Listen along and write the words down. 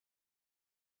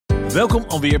Welkom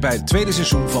alweer bij het tweede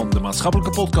seizoen van de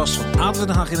maatschappelijke podcast van ADO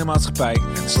Den Haag in de Maatschappij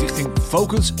en Stichting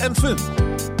Focus en Fun.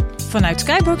 Vanuit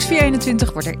Skybox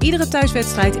 421 wordt er iedere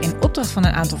thuiswedstrijd in opdracht van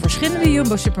een aantal verschillende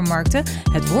Jumbo-supermarkten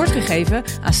het woord gegeven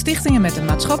aan stichtingen met een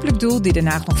maatschappelijk doel die Den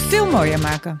Haag nog veel mooier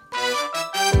maken.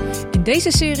 In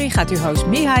deze serie gaat uw host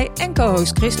Mihai en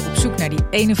co-host Christ op zoek naar die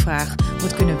ene vraag.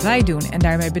 Wat kunnen wij doen? En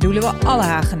daarmee bedoelen we alle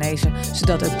Hagenezen,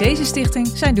 zodat ook deze stichting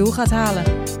zijn doel gaat halen.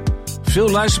 Veel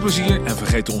luisterplezier en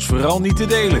vergeet ons vooral niet te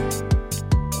delen.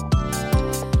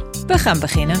 We gaan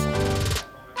beginnen.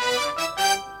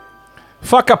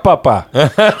 Vakka papa.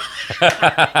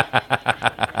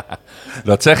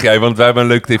 Dat zeg jij, want wij hebben een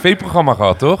leuk tv-programma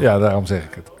gehad, toch? Ja, daarom zeg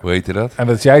ik het. Hoe heette dat? En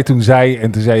wat jij toen zei,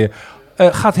 en toen zei je...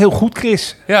 gaat heel goed,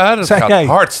 Chris. Ja, dat zei gaat jij.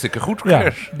 hartstikke goed,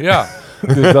 Chris. Ja.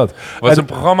 Dus dat. Was een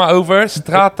programma over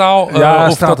straattaal?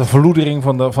 De verloedering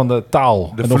van de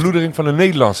taal. De verloedering van de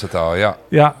Nederlandse taal, ja.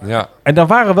 Ja. En daar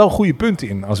waren wel goede punten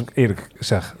in, als ik eerlijk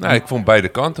zeg. Nou, ik vond beide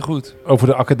kanten goed. Over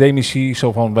de academici,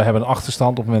 zo van, we hebben een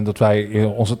achterstand op het moment dat wij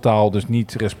onze taal dus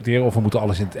niet respecteren. Of we moeten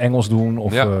alles in het Engels doen,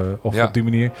 of op die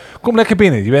manier. Kom lekker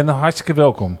binnen, je bent hartstikke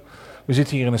welkom. We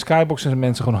zitten hier in een skybox en zijn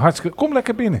mensen gewoon hartstikke... Kom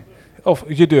lekker binnen. Of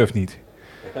je durft niet.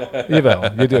 Jawel,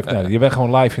 je durft. Nou, je bent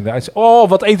gewoon live in de uitzending. Oh,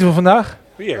 wat eten we vandaag?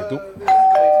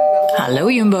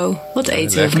 Hallo Jumbo, wat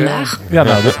eten we vandaag? Ja,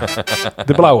 nou,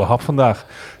 de blauwe hap vandaag.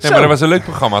 Nee, maar dat was een leuk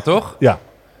programma, toch? Ja.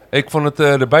 Ik vond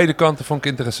het, de beide kanten vond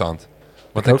ik interessant.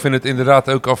 Want ik vind het inderdaad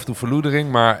ook af en toe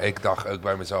verloedering. Maar ik dacht ook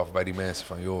bij mezelf, bij die mensen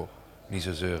van, joh, niet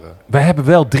zo zeuren. Wij hebben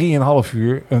wel 3,5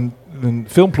 uur een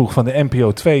filmploeg van de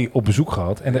NPO 2 op bezoek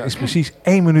gehad. En daar is precies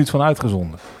 1 minuut van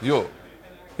uitgezonden. Joh.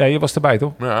 Ja, je was erbij,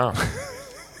 toch? Ja.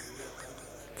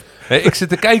 Hey, ik zit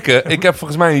te kijken. Ik heb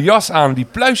volgens mij een jas aan die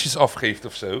pluisjes afgeeft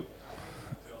of zo.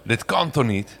 Dit kan toch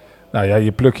niet? Nou ja,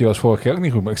 je plukje was vorige keer ook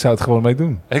niet goed, maar ik zou het gewoon mee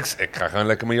doen. Ik ga gewoon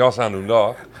lekker mijn jas aandoen,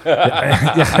 dag.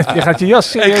 Je gaat je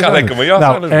jas Ik ga lekker mijn jas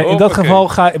aandoen. In dat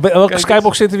geval, welke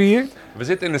skybox zitten we hier? We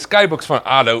zitten in de skybox van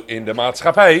ADO in de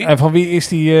Maatschappij. En van wie is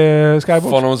die skybox?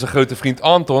 Van onze grote vriend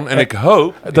Anton. En ik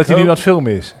hoop... Dat hij nu aan het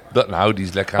filmen is. Nou, die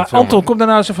is lekker aan het filmen. Anton, kom daar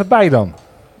nou eens even bij dan.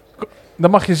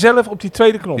 Dan mag je zelf op die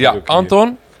tweede knop drukken. Ja,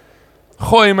 Anton,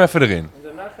 gooi hem even erin. En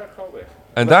daarna ga ik gewoon weg.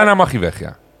 En daarna mag je weg,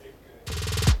 ja.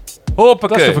 Hoppakee.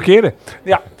 Dat is de verkeerde.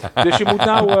 Ja, dus je moet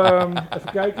nou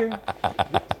even kijken.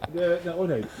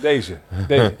 Deze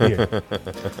hier.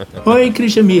 Hoi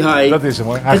Chris en Mihai. Dat is hem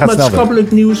hoor. Het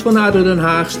maatschappelijk nieuws van ADO Den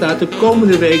Haag staat de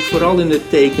komende week vooral in het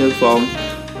teken van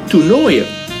toernooien.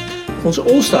 Onze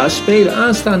All-Stars spelen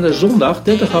aanstaande zondag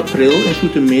 30 april in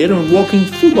Zoetermeer een walking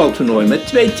voetbaltoernooi met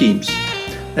 2 teams.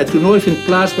 Het toernooi vindt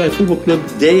plaats bij voetbalclub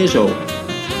DSO.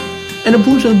 En op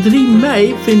woensdag 3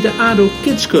 mei vindt de ADO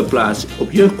Kids Cup plaats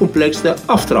op jeugdcomplex De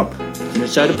Aftrap in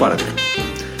het Zuiderpark.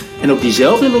 En op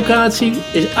diezelfde locatie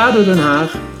is ADO Den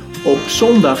Haag op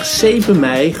zondag 7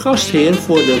 mei gastheer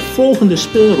voor de volgende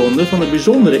speelronde van de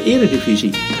bijzondere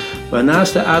eredivisie.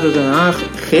 Waarnaast de ADO Den Haag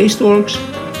G-Storks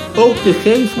ook de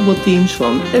G-voetbalteams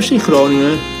van FC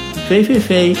Groningen,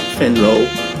 VVV Venlo,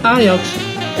 Ajax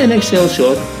en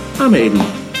Excelsior aan meedoen.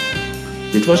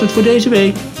 Dit was het voor deze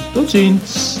week. Tot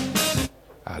ziens.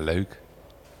 Leuk. Hij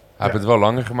heeft het wel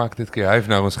langer gemaakt dit keer. Hij heeft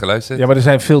naar ons geluisterd. Ja, maar er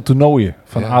zijn veel toernooien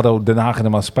van ADO Den Haag en de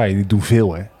Maatschappij. Die doen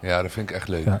veel, hè? Ja, dat vind ik echt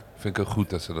leuk. Ja. Vind ik ook goed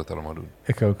dat ze dat allemaal doen.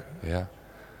 Ik ook. Ja.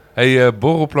 Hey,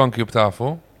 borrelplankje op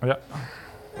tafel. Ja.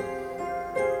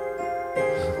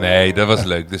 Nee, dat was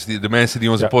leuk. Dus de mensen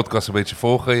die onze podcast een beetje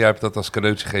volgen, jij hebt dat als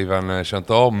cadeautje gegeven aan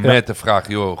Chantal. Met de vraag,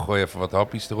 joh, gooi even wat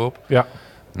hapjes erop. Ja.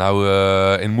 Nou,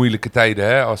 in moeilijke tijden,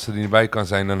 hè, als ze er niet bij kan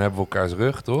zijn, dan hebben we elkaars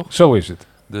rug, toch? Zo is het.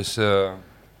 Dus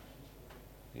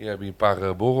hier heb je een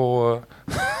paar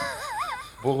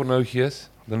borrelnootjes.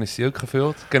 Dan is die ook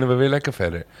gevuld. Kunnen we weer lekker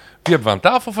verder. Wie hebben we aan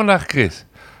tafel vandaag, Chris?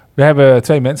 We hebben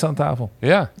 2 mensen aan tafel.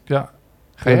 Ja? Ja.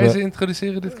 Ga jij ze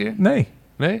introduceren dit keer? Nee.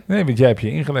 Nee? Nee, want jij hebt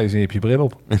je ingelezen en je hebt je bril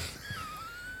op.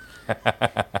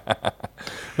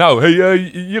 Nou, hey,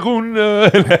 Jeroen.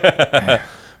 We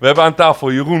hebben aan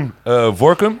tafel Jeroen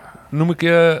Workum. Noem ik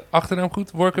je achternaam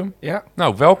goed? Workum? Ja.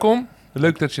 Nou, welkom.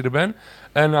 Leuk dat je er bent.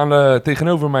 En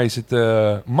tegenover mij zit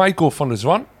Michael van der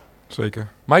Zwan. Zeker.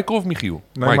 Michael of Michiel?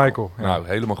 Nee, Michael. Ja. Nou,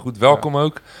 helemaal goed. Welkom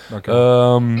ook. Dank je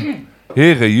wel.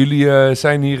 Heren, jullie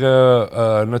zijn hier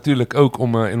natuurlijk ook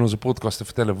om in onze podcast te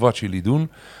vertellen wat jullie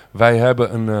doen. Wij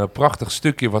hebben een prachtig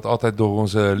stukje wat altijd door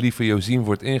onze lieve Josien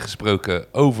wordt ingesproken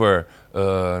over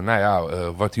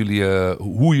wat jullie,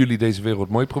 hoe jullie deze wereld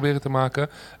mooi proberen te maken.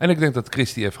 En ik denk dat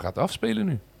Christy even gaat afspelen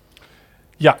nu.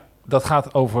 Ja, dat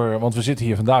gaat over, want we zitten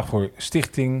hier vandaag voor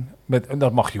Stichting,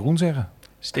 dat mag Jeroen zeggen.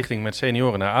 Stichting met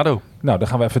Senioren naar ADO. Nou, dan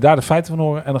gaan we even daar de feiten van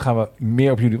horen. En dan gaan we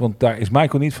meer op jullie. Want daar is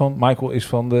Michael niet van. Michael is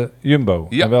van de Jumbo.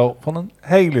 Ja. En wel van een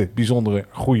hele bijzondere,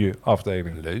 goede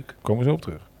afdeling. Leuk. Komen we zo op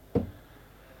terug.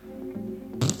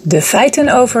 De feiten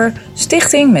over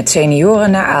Stichting met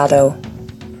Senioren naar ADO.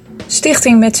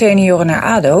 Stichting met Senioren naar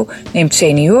ADO neemt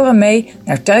senioren mee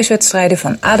naar thuiswedstrijden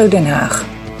van ADO Den Haag.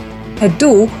 Het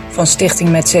doel van Stichting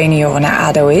met Senioren naar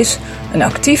ADO is een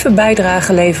actieve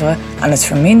bijdrage leveren aan het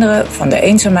verminderen van de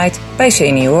eenzaamheid bij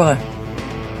senioren.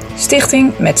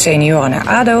 Stichting met Senioren naar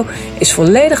ADO is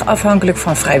volledig afhankelijk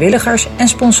van vrijwilligers en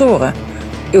sponsoren.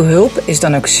 Uw hulp is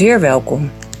dan ook zeer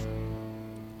welkom.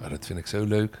 Dat vind ik zo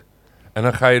leuk. En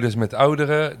dan ga je dus met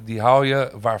ouderen, die haal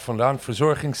je waar vandaan?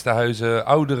 Verzorgingstehuizen,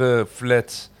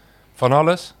 ouderenflats, van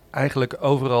alles? Eigenlijk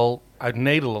overal uit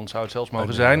Nederland zou het zelfs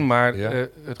mogen zijn, maar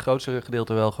het grootste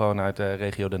gedeelte wel gewoon uit de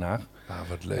regio Den Haag. Ah,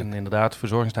 wat leuk. En inderdaad,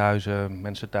 verzorgingstehuizen,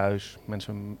 mensen thuis,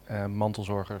 mensen,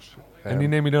 mantelzorgers. En die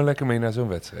neem je dan lekker mee naar zo'n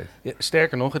wedstrijd? Ja,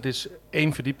 sterker nog, het is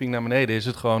 1 verdieping naar beneden, is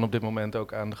het gewoon op dit moment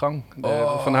ook aan de gang.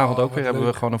 Vanavond ook weer hebben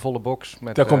we gewoon een volle box.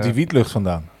 Met, Daar komt die wietlucht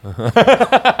vandaan.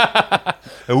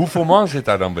 Hoeveel man zit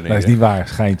daar dan beneden? Dat is niet waar,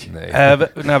 schijntje. Nee.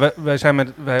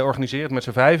 Wij organiseren het met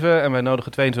z'n 5 en wij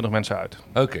nodigen 22 mensen uit.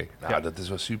 Oké, dat is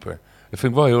wel super. Dat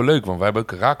vind ik wel heel leuk, want wij hebben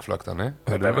ook een raakvlak dan, hè?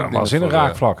 We hebben allemaal zin in een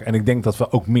raakvlak. En ik denk dat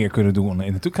we ook meer kunnen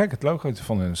doen. Kijk, het logo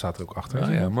van hun staat er ook achter.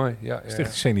 Oh, ja, mooi. Ja,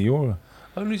 Stichting Senioren.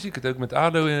 Oh, nu zie ik het ook met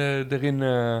ADO erin.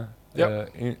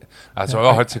 Het is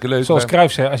wel hartstikke leuk. Zoals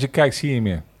Cruijff zei, als je kijkt zie je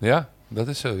meer. Ja, dat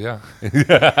is zo, ja.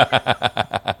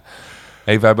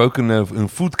 Hey, we hebben ook een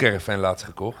food caravan laatst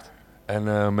gekocht.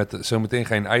 En zometeen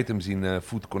ga je een item zien,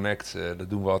 Food Connect. Dat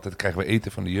doen we altijd, krijgen we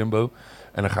eten van de Jumbo.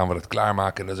 En dan gaan we dat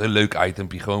klaarmaken. Dat is een leuk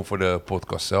itempje, gewoon voor de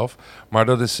podcast zelf. Maar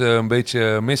dat is een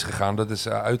beetje misgegaan. Dat is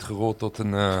uitgerold tot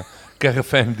een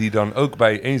caravan die dan ook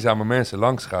bij eenzame mensen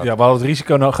langs gaat. Ja, we hadden het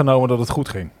risico genomen dat het goed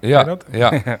ging. Ja, dat?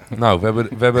 Ja. Nou,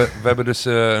 we hebben dus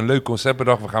een leuk concept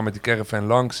bedacht. We gaan met die caravan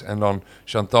langs en dan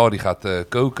Chantal die gaat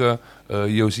koken.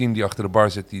 Josien die achter de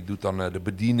bar zit, die doet dan de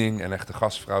bediening en echt de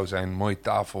gastvrouw zijn. Mooie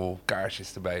tafel,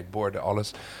 kaarsjes erbij, borden,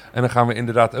 alles. En dan gaan we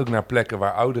inderdaad ook naar plekken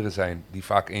waar ouderen zijn, die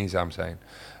vaak eenzaam zijn.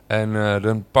 En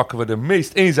dan pakken we de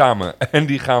meest eenzame en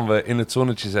die gaan we in het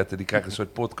zonnetje zetten. Die krijgt een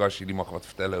soort podcastje, die mag wat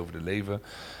vertellen over het leven.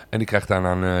 En die krijgt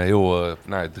daarna een heel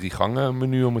 3 gangen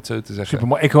menu, om het zo te zeggen.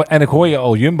 Supermooi. Ik hoor je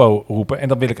al Jumbo roepen. En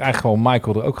dan wil ik eigenlijk gewoon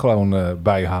Michael er ook gewoon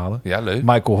bij halen. Ja, leuk.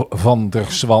 Michael van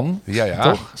der Zwan. Ja.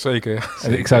 Toch? Zeker.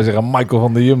 En ik zou zeggen Michael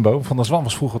van de Jumbo. Van der Zwan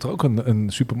was vroeger toch ook een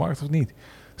supermarkt, of niet?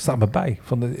 Staat me bij.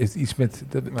 Is iets met...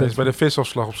 Dat is bij de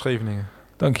visafslag op Scheveningen.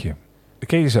 Dank je.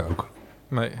 Ken je ze ook?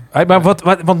 Nee. Hey, maar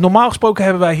want normaal gesproken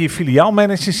hebben wij hier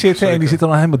filiaalmanagers zitten. Zeker. En die zitten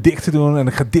dan helemaal dik te doen. En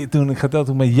ik ga dit doen, ik ga dat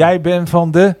doen. Maar jij bent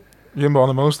van de... Jumbo aan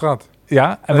de Moonstraat.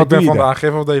 Ja, en wat ik ben van de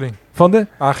AGF-afdeling. Van de?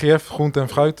 AGF, groente en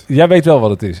fruit. Jij weet wel wat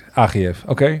het is, AGF,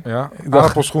 oké? Ja,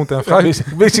 aardappels, groente en fruit.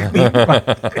 Wist ik niet,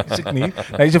 wist ik niet.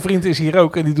 Nee, zijn vriend is hier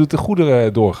ook en die doet de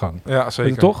goederendoorgang. Ja,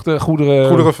 zeker. Toch? De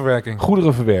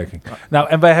goederenverwerking. Ja. Nou,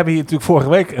 en wij hebben hier natuurlijk vorige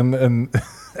week een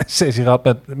sessie gehad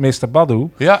met Mr. Badu.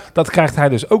 Ja. Dat krijgt hij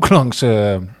dus ook langs...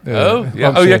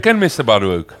 jij kent Mr.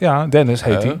 Badu ook? Ja, Dennis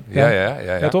heet hij.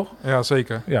 Ja, toch? Ja,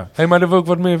 zeker. Ja. Hey, maar dan wil ik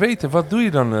wat meer weten. Wat doe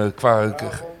je dan qua...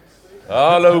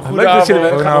 Hallo,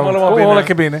 goedenavond. Kom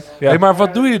lekker binnen. Ja. Hey, maar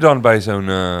wat doe je dan bij zo'n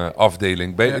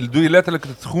afdeling? Doe je letterlijk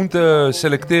het groente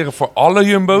selecteren voor alle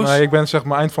Jumbo's? Nee, ik ben zeg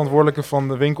maar eindverantwoordelijke van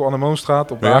de winkel aan de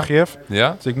Moonstraat op de AGF.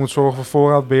 Ja? Dus ik moet zorgen voor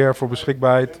voorraadbeheer, voor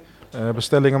beschikbaarheid,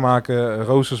 bestellingen maken,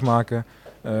 roosters maken,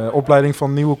 opleiding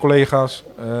van nieuwe collega's,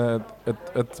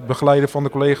 het begeleiden van de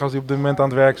collega's die op dit moment aan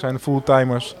het werk zijn, de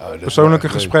fulltimers, persoonlijke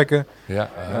gesprekken. Ja.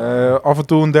 Af en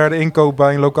toe een derde inkoop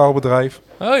bij een lokaal bedrijf.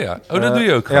 Oh ja, dat doe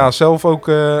je ook. Ja, zelf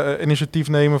ook initiatief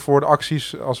nemen voor de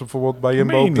acties. Als er bijvoorbeeld bij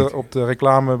Jumbo op de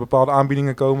reclame bepaalde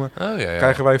aanbiedingen komen,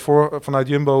 krijgen wij vanuit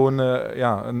Jumbo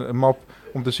een map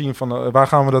om te zien van waar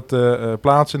gaan we dat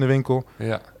plaatsen in de winkel.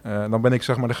 Ja. Dan ben ik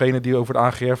zeg maar degene die over de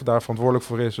AGF daar verantwoordelijk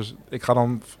voor is. Dus ik ga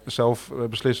dan zelf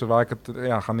beslissen waar ik het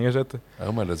ga neerzetten.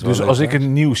 Oh, maar dat is wel dus als ik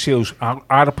een nieuw sales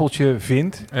aardappeltje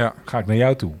vind, ga ik naar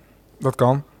jou toe. Dat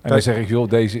kan. En dan zeg ik, joh,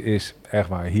 deze is echt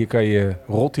waar. Hier kan je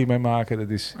rotti mee maken. Dat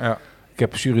is, ik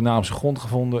heb Surinaamse grond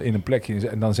gevonden in een plekje.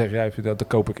 En dan zeg jij even, dat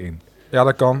koop ik in. Ja,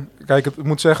 dat kan. Kijk, ik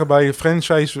moet zeggen, bij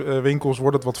franchise winkels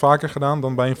wordt het wat vaker gedaan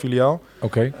dan bij een filiaal.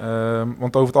 Oké.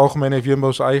 Want over het algemeen heeft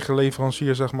Jumbo zijn eigen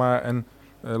leverancier, zeg maar, en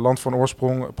land van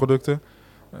oorsprong producten.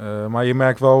 Maar je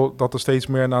merkt wel dat er steeds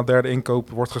meer naar derde inkoop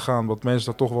wordt gegaan. Want mensen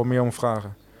daar toch wel meer om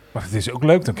vragen. Maar het is ook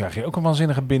leuk, dan krijg je ook een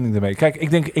waanzinnige binding ermee. Kijk, ik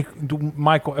denk, ik doe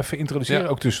Michael even introduceren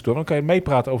ook tussendoor. Dan kan je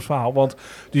meepraten over het verhaal. Want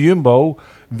de Jumbo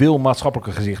wil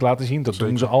maatschappelijke gezicht laten zien. Dat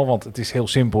doen ze al, want het is heel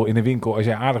simpel in de winkel. Als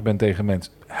jij aardig bent tegen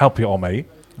mensen, help je al mee.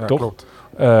 Ja, toch? Klopt.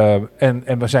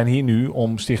 En we zijn hier nu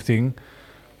om Stichting...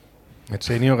 Met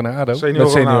Senioren naar ADO.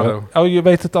 Senioren naar ADO. Oh, je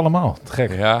weet het allemaal. Te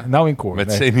gek. Ja, nou in koor.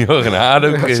 Met Senioren naar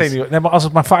ADO, Chris. Nee, maar als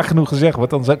het maar vaak genoeg gezegd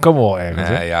wordt, dan komen we wel ergens.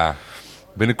 Nee, ja.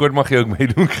 Binnenkort mag je ook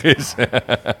meedoen, Chris.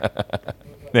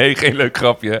 Nee, geen leuk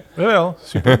grapje. Jawel,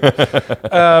 super.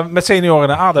 Met Senioren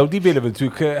naar ADO, die willen we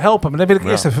natuurlijk helpen. Maar dan wil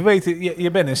ik eerst even weten,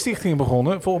 je bent een stichting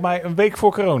begonnen, volgens mij een week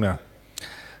voor corona.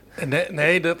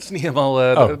 Nee, dat is niet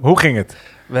helemaal... Hoe ging het?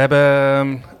 We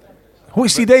hebben... Hoe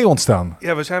is het idee ontstaan?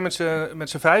 Ja, we zijn met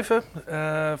z'n vijven.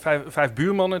 Vijf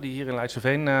buurmannen die hier in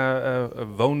Leidseveen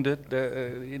woonden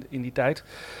in die tijd.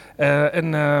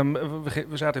 We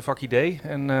zaten in vak ID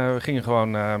en we gingen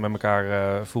gewoon met elkaar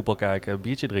voetbal kijken,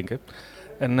 biertje drinken.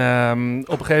 En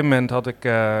op een gegeven moment had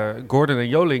ik Gordon en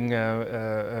Joling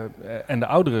en de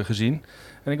ouderen gezien.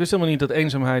 En ik wist helemaal niet dat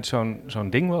eenzaamheid zo'n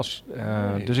ding was.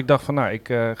 Dus ik dacht van, ik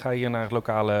ga hier naar het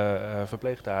lokale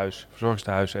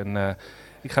verzorgingstehuis en...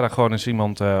 ik ga daar gewoon eens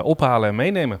iemand ophalen en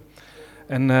meenemen.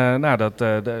 En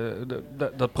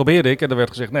dat probeerde ik. En er werd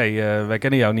gezegd, nee, wij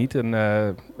kennen jou niet. En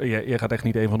je gaat echt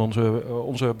niet een van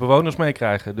onze bewoners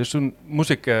meekrijgen. Dus toen moest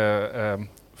ik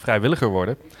vrijwilliger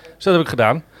worden. Dus dat heb ik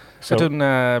gedaan. Zo. En toen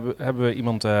heb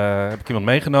ik iemand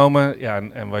meegenomen. Ja,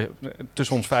 en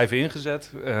tussen ons vijven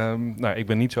ingezet. Ik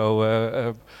ben niet zo...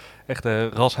 echte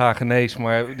rashagenees,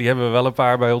 maar die hebben we wel een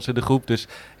paar bij ons in de groep. Dus,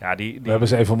 ja, we hebben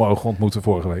ze even omhoog ontmoeten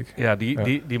vorige week. Ja,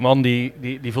 die man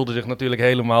die voelde zich natuurlijk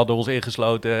helemaal door ons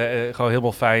ingesloten. Gewoon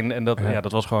helemaal fijn. En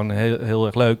dat was gewoon heel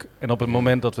erg leuk. En op het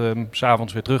moment dat we hem 's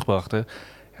avonds weer terugbrachten...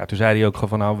 Ja, toen zei hij ook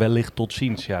gewoon van wellicht tot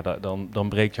ziens. Ja, dan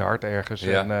breekt je hart ergens.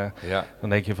 Ja, en dan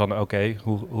denk je van oké,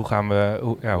 hoe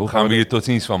gaan we hier tot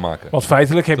ziens van maken? Want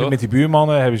feitelijk hebben we met die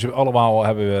buurmannen hebben ze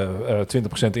allemaal 20%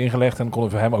 ingelegd en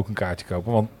konden we voor hem ook een kaartje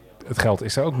kopen. Want het geld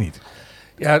is er ook niet.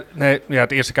 Ja,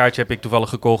 het eerste kaartje heb ik toevallig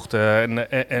gekocht.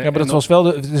 Maar dat was wel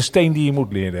de steen die je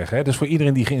moet neerleggen. Hè? Dus voor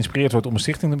iedereen die geïnspireerd wordt om een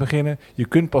stichting te beginnen, je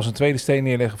kunt pas een tweede steen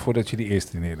neerleggen voordat je die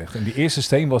eerste neerlegt. En die eerste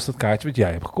steen was dat kaartje wat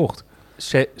jij hebt gekocht.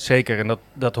 Zeker, en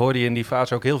dat hoorde je in die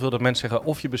fase ook heel veel, dat mensen zeggen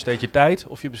of je besteedt je tijd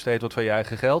of je besteedt wat van je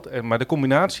eigen geld. Maar de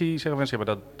combinatie, zeggen mensen,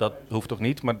 maar dat hoeft toch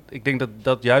niet. Maar ik denk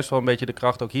dat juist wel een beetje de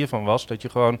kracht ook hiervan was, dat je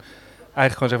gewoon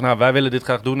eigenlijk zegt, wij willen dit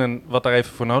graag doen en wat daar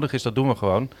even voor nodig is, dat doen we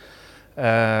gewoon.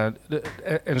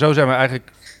 En zo zijn we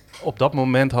eigenlijk, op dat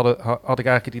moment had ik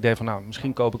eigenlijk het idee van,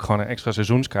 misschien koop ik gewoon een extra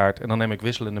seizoenskaart en dan neem ik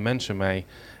wisselende mensen mee.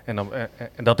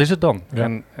 En dat is het dan. Ja.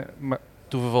 Maar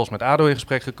toen we vervolgens met ADO in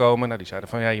gesprek gekomen, die zeiden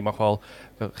van je mag wel,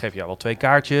 we geven jou wel 2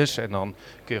 kaartjes en dan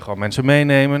kun je gewoon mensen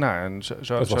meenemen.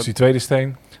 Dat was die tweede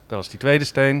steen. Dat was die tweede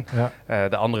steen. Ja.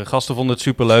 De andere gasten vonden het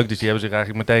superleuk, dus die hebben zich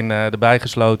eigenlijk meteen erbij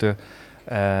gesloten.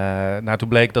 Toen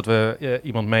bleek dat we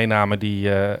iemand meenamen die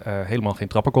helemaal geen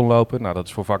trappen kon lopen. Dat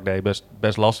is voor vak D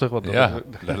best lastig. Want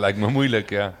dat lijkt me moeilijk,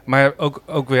 ja. Maar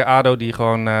ook weer ADO die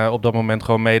gewoon op dat moment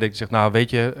gewoon meedeed. Die zegt, weet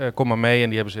je, kom maar mee. En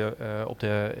die hebben ze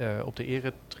op de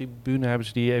eretribune hebben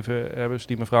ze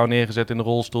die mevrouw neergezet in de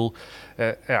rolstoel.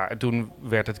 En toen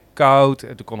werd het koud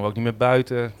en toen konden we ook niet meer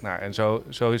buiten. En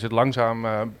zo is het langzaam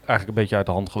eigenlijk een beetje uit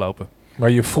de hand gelopen. Maar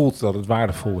je voelt dat het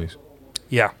waardevol is.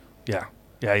 Ja.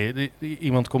 Ja,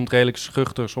 iemand komt redelijk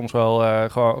schuchter soms wel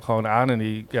gewoon aan en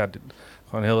die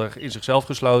gewoon heel erg in zichzelf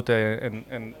gesloten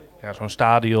en zo'n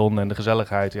stadion en de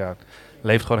gezelligheid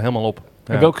leeft gewoon helemaal op.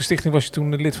 Ja. En welke stichting was je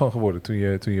toen lid van geworden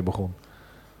toen je begon?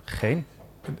 Geen.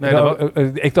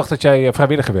 Nee, ik dacht dat jij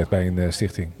vrijwilliger werd bij een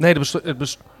stichting. Nee, het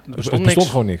bestond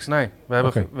gewoon niks. Nee, we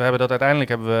hebben dat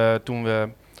uiteindelijk toen we...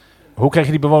 Hoe kreeg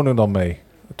je die bewoner dan mee?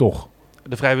 Toch?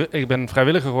 Ik ben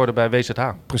vrijwilliger geworden bij WZH.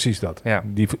 Precies dat. Ja.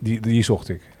 Die zocht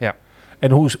ik. Ja.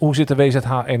 En hoe zit de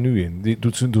WZH er nu in?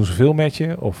 Doen ze veel met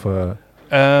je? Of,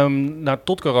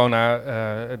 tot corona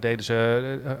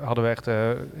hadden we echt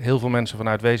heel veel mensen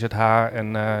vanuit WZH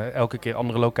en elke keer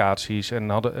andere locaties.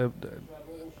 En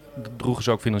droegen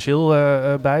ze ook financieel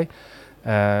bij.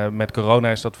 Met corona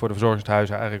is dat voor de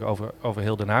verzorgingshuizen eigenlijk over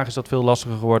heel Den Haag is dat veel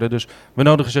lastiger geworden. Dus we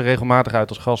nodigen ze regelmatig uit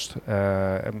als gast.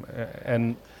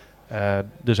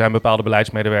 Er zijn bepaalde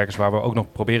beleidsmedewerkers waar we ook nog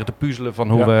proberen te puzzelen van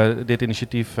hoe we dit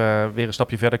initiatief weer een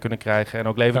stapje verder kunnen krijgen en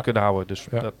ook levend kunnen houden. Dus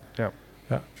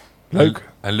leuk.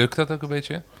 En lukt dat ook een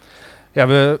beetje? Ja,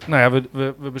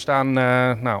 we bestaan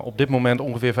op dit moment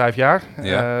ongeveer 5 jaar.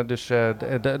 Ja.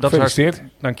 Dat is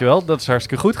dankjewel, dat is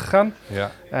hartstikke goed gegaan.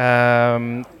 Ja.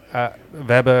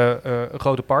 We hebben een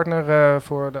grote partner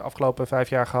voor de afgelopen 5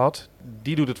 jaar gehad.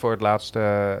 Die doet het voor het laatst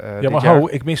dit jaar.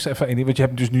 Ik mis even één ding. Want je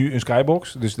hebt dus nu een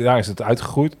skybox. Dus daar is het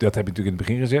uitgegroeid. Dat heb je natuurlijk in het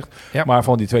begin gezegd. Ja. Maar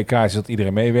van die 2 kaartjes dat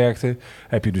iedereen meewerkte,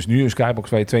 heb je dus nu een skybox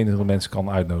waar je 22 mensen kan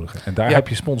uitnodigen. En daar heb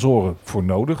je sponsoren voor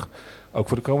nodig. Ook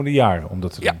voor de komende jaren om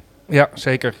dat te doen. Ja,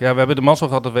 zeker. Ja, we hebben de mazzel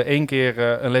gehad dat we 1 keer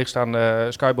een leegstaande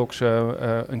skybox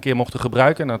een keer mochten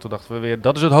gebruiken. Nou, toen dachten we weer,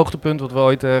 dat is het hoogtepunt wat we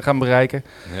ooit gaan bereiken.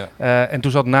 Ja. En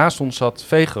toen naast ons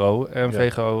Vegro. En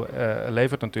Vegro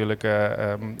levert natuurlijk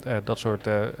dat soort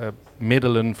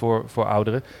middelen voor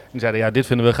ouderen. En die zeiden, dit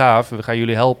vinden we gaaf, we gaan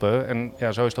jullie helpen. En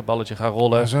ja, zo is dat balletje gaan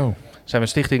rollen. Ja, zo. Zijn we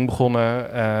stichting begonnen,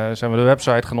 zijn we de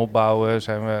website gaan opbouwen,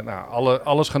 zijn we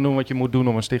alles gaan doen wat je moet doen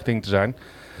om een stichting te zijn.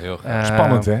 Heel gaaf.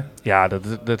 Spannend, hè? Ja,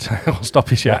 dat zijn wel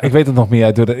stapjes, ja. Ik weet het nog meer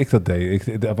uit doordat ik dat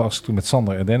deed. Dat was toen met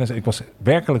Sander en Dennis.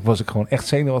 Was ik gewoon echt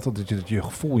zenuwachtig dat je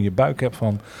gevoel in je buik hebt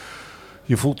van...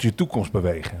 Je voelt je toekomst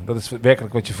bewegen. Dat is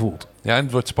werkelijk wat je voelt. Ja, en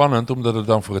het wordt spannend omdat het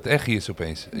dan voor het echi is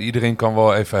opeens. Iedereen kan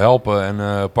wel even helpen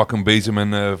en pak een bezem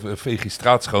en veeg je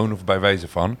straat schoon of bij wijze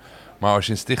van. Maar als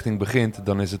je een stichting begint,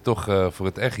 dan is het toch voor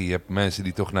het echi. Je hebt mensen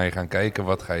die toch naar je gaan kijken.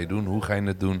 Wat ga je doen? Hoe ga je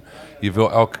het doen? Je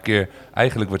wil elke keer,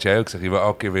 eigenlijk wat jij ook zegt, je wil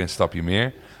elke keer weer een stapje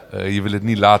meer. Je wil het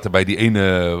niet laten bij die ene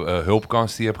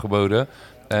hulpkans die je hebt geboden.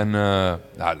 En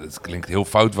dat klinkt heel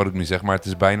fout wat ik nu zeg, maar het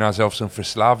is bijna zelfs een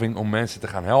verslaving om mensen te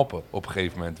gaan helpen op een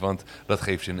gegeven moment. Want dat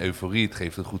geeft je een euforie, het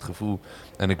geeft een goed gevoel.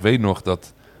 En ik weet nog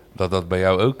dat bij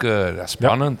jou ook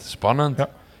spannend. Ja.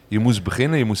 Je moest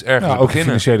beginnen, je moest ergens beginnen. Ook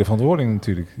financiële verantwoording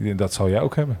natuurlijk, dat zal jij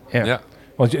ook hebben. Ja.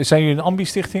 Want zijn jullie een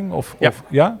ambi-stichting?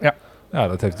 Ja? Ja,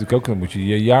 dat heeft natuurlijk ook. Dan moet je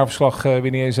je jaarverslag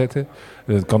weer neerzetten.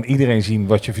 Dan kan iedereen zien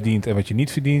wat je verdient en wat je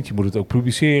niet verdient. Je moet het ook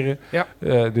publiceren. Ja.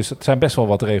 Dus dat zijn best wel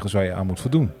wat regels waar je aan moet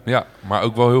voldoen. Ja, maar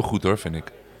ook wel heel goed hoor, vind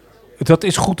ik. Dat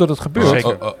is goed dat het gebeurt.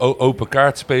 Zeker. Open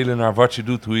kaart spelen naar wat je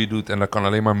doet, hoe je doet. En daar kan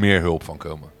alleen maar meer hulp van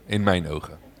komen. In mijn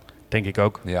ogen. Denk ik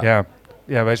ook. Ja,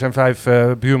 wij zijn 5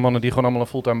 buurmannen die gewoon allemaal een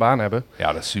fulltime baan hebben.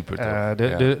 Ja, dat is super toch.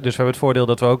 Dus we hebben het voordeel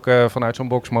dat we ook vanuit zo'n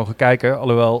box mogen kijken.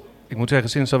 Alhoewel... Ik moet zeggen,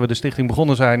 sinds dat we de stichting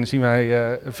begonnen zijn, zien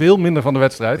wij veel minder van de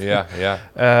wedstrijd. Ja.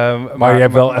 Maar je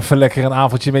hebt wel even lekker een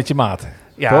avondje met je maten.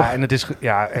 Ja, toch? En het is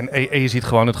en je ziet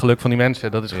gewoon het geluk van die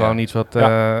mensen. Dat is gewoon iets wat.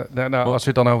 Als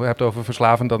je het dan hebt over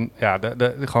verslavend, dan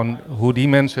gewoon hoe die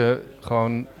mensen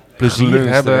gewoon plezier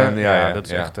hebben. Dat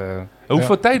is echt.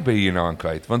 Hoeveel tijd ben je hier nou aan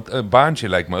kwijt? Want een baantje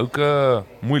lijkt me ook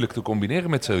moeilijk te combineren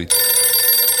met zoiets.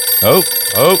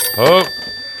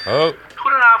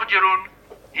 Goedenavond, Jeroen.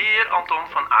 Hier Anton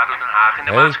van ADO Den Haag in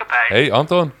de maatschappij. Hey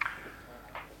Anton.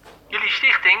 Jullie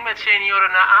stichting met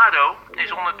Senioren naar ADO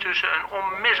is ondertussen een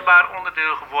onmisbaar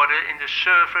onderdeel geworden in de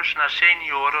service naar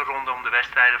senioren rondom de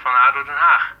wedstrijden van ADO Den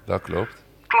Haag. Dat klopt.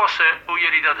 Klasse hoe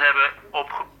jullie dat hebben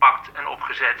opgepakt en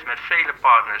opgezet met vele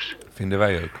partners. Vinden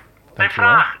wij ook. Mijn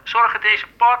vraag, zorgen deze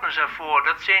partners ervoor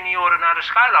dat senioren naar de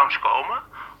skylounge komen?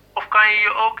 Of kan je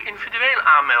je ook individueel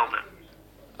aanmelden?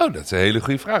 Oh, dat is een hele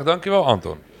goede vraag. Dankjewel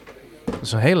Anton. Dat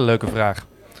is een hele leuke vraag.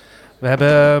 We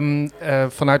hebben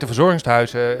vanuit de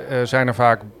verzorgingstehuizen zijn er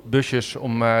vaak busjes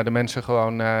om de mensen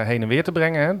gewoon heen en weer te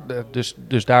brengen. Hè.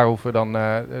 Dus daar hoeven we dan,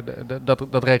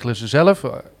 dat regelen ze zelf,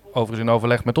 overigens in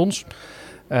overleg met ons.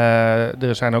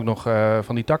 Er zijn ook nog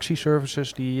van die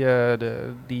taxi-services die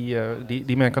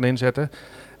men kan inzetten.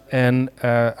 En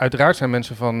uiteraard zijn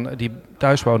mensen die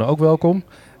thuis wonen ook welkom.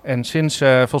 En sinds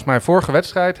volgens mij vorige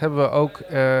wedstrijd hebben we ook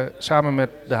samen met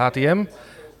de HTM...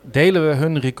 delen we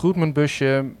hun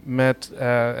recruitmentbusje met...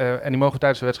 en die mogen we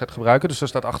tijdens de wedstrijd gebruiken. Dus daar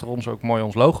staat achter ons ook mooi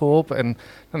ons logo op. En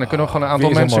dan kunnen we gewoon een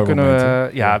aantal mensen...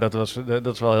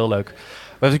 dat is wel heel leuk.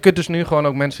 Maar je kunt dus nu gewoon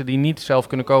ook mensen die niet zelf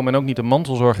kunnen komen... en ook niet een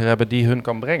mantelzorger hebben die hun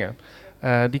kan brengen...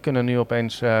 die kunnen nu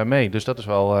opeens mee. Dus dat is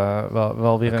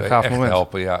wel weer een gaaf moment.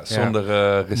 Helpen, zonder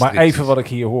restricties. Maar even wat ik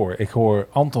hier hoor. Ik hoor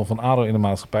Anton van ADO in de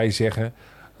maatschappij zeggen...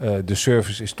 de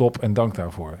service is top en dank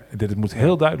daarvoor. Het moet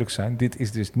heel duidelijk zijn. Dit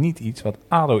is dus niet iets wat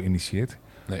ADO initieert.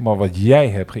 Nee. Maar wat jij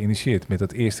hebt geïnitieerd met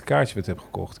dat eerste kaartje wat je hebt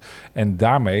gekocht. En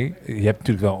daarmee, je hebt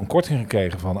natuurlijk wel een korting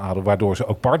gekregen van ADO... waardoor ze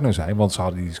ook partner zijn. Want ze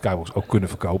hadden die skybox ook kunnen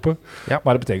verkopen. Ja.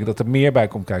 Maar dat betekent dat er meer bij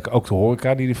komt kijken. Ook de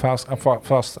horeca die er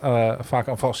vaak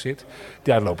aan vast zit.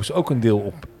 Daar lopen ze ook een deel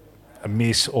op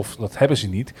mis of dat hebben ze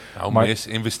niet. Nou, maar is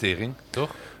investering, toch?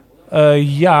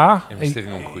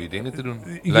 Investering om goede dingen te doen.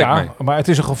 Maar het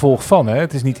is een gevolg van. Hè?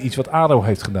 Het is niet iets wat ADO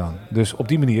heeft gedaan. Dus op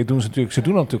die manier doen ze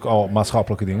doen natuurlijk al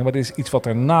maatschappelijke dingen. Maar dit is iets wat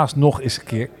daarnaast nog eens een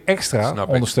keer extra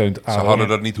ondersteunt. ADO. Ze hadden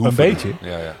dat niet hoeven. Een beetje.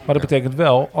 Ja. Maar dat betekent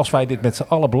wel, als wij dit met z'n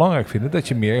allen belangrijk vinden, dat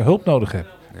je meer hulp nodig hebt.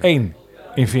 Ja. 1,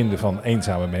 in vinden van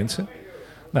eenzame mensen.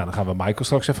 Nou, dan gaan we Michael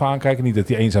straks even aankijken. Niet dat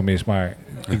hij eenzaam is, maar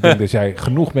ik denk dat jij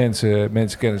genoeg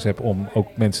mensenkennis hebt om ook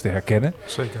mensen te herkennen.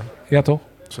 Zeker. Ja, toch?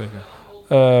 Zeker.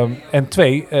 En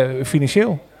 2,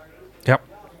 financieel. Ja,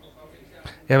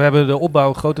 we hebben de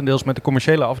opbouw grotendeels met de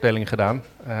commerciële afdeling gedaan.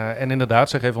 En inderdaad,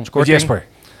 ze geven ons korting. Jesper?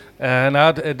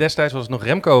 Destijds was het nog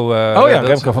Remco.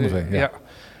 Remco van de Veen. Ja.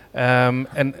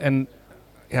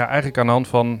 eigenlijk aan de hand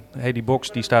van, die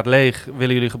box die staat leeg,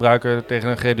 willen jullie gebruiken tegen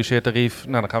een gereduceerd tarief?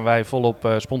 Nou, dan gaan wij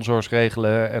volop sponsors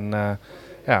regelen en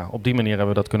op die manier hebben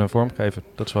we dat kunnen vormgeven.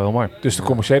 Dat is wel heel mooi. Dus de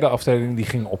commerciële afdeling die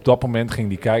ging op dat moment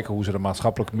kijken hoe ze er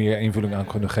maatschappelijk meer invulling aan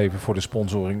kunnen geven voor de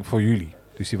sponsoring voor jullie.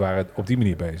 Dus die waren op die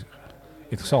manier bezig.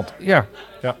 Interessant. Ja.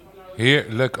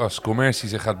 Heerlijk als commercie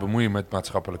zich gaat bemoeien met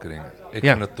maatschappelijke dingen. Ik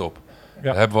vind het top. Ja.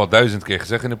 Dat hebben we al 1000 keer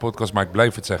gezegd in de podcast, maar ik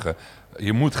blijf het zeggen.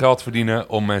 Je moet geld verdienen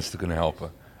om mensen te kunnen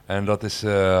helpen. En dat is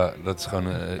gewoon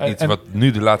iets wat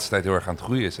nu de laatste tijd heel erg aan het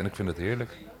groeien is. En ik vind het heerlijk.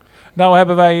 Nou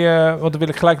hebben wij, want dan wil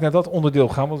ik gelijk naar dat onderdeel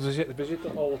gaan, want we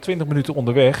zitten al 20 minuten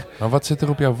onderweg. Maar wat zit er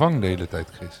op jouw wang de hele tijd,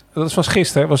 Chris? Dat was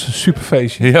gisteren, was een super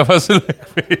feestje. Ja, was een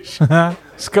leuk feestje. Het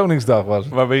is Koningsdag was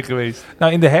het. Waar ben je geweest?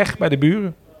 Nou, in de heg bij de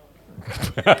buren.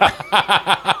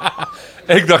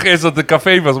 Ik dacht eerst dat het een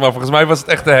café was, maar volgens mij was het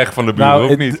echt de heg van de buren,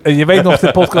 of niet? Je weet nog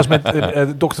de podcast met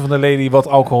dokter van der Lady wat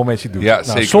alcohol met je doet. Ja,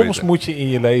 zeker soms weten. moet je in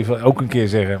je leven ook een keer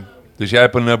zeggen... Dus jij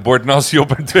hebt een bord nasi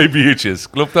op en 2 biertjes,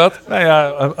 klopt dat? Nou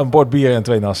ja, een bord bier en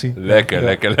 2 nasi.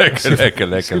 Lekker.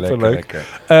 Superleuk.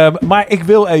 Maar ik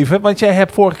wil even, want jij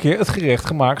hebt vorige keer het gerecht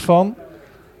gemaakt van...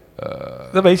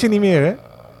 dat weet je niet meer, hè?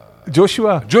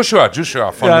 Joshua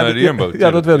van de Jumbo.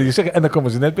 Ja, dat wilde je zeggen. En dan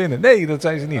komen ze net binnen. Nee, dat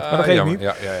zijn ze niet. Maar dat geeft niet.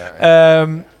 Ja.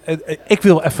 Ik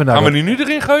wil even naar... Gaan we die nu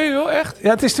erin gooien, joh? Echt? Ja,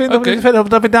 het is 20 minuten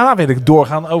verder. Daarna wil ik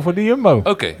doorgaan over de Jumbo.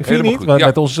 Oké, Vind je niet? goed. Ja.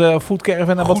 Met onze food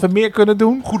caravan en wat we meer kunnen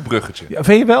doen. Goed bruggetje. Ja,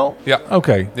 vind je wel? Ja.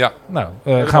 Oké. Ja. Nou,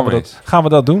 gaan gaan we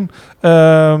dat doen.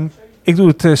 Ik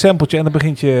doe het sampletje en dan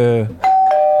begint je...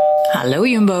 Hallo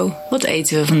Jumbo, wat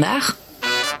eten we vandaag?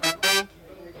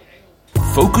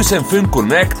 Focus en Fun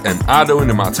Connect en ADO in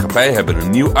de maatschappij hebben een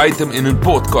nieuw item in hun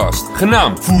podcast,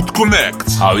 genaamd Food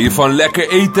Connect. Hou je van lekker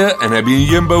eten en heb je een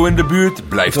Jumbo in de buurt?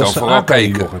 Blijf dan vooral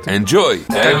kijken. Enjoy!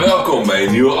 En welkom bij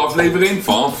een nieuwe aflevering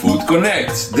van Food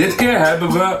Connect. Dit keer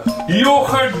hebben we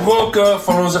yoghurtbrokken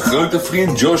van onze grote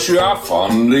vriend Joshua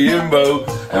van de Jumbo.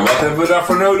 En wat hebben we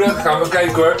daarvoor nodig? Gaan we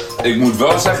kijken hoor. Ik moet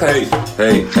wel zeggen,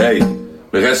 hey.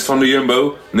 De rest van de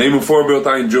Jumbo, neem een voorbeeld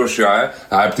aan Joshua. Hè.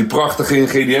 Hij heeft die prachtige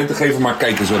ingrediënten gegeven, maar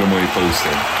kijk eens wat een mooie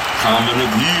poster. Gaan we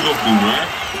het hierop doen, hoor.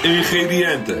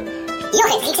 Ingrediënten.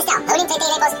 Yoghurt, Griekse stijl, olie 2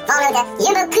 theelepels, walnoten,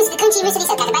 Jumbo crunchy muesli, zo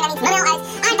krijg je bijna niet manuel uit,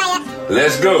 aardbeien.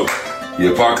 Let's go.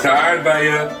 Je pakt de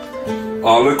aardbeien,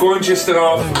 alle kontjes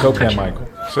eraf. Koop jij, Michael?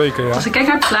 Zeker, ja. Als ik kijk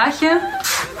naar het plaatje,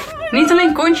 niet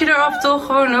alleen kontje eraf toch,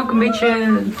 gewoon ook een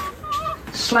beetje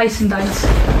slice and dice.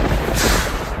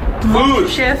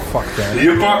 Goed. Chef.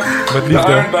 Je pakt Met de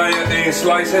liefde. aardbeien en je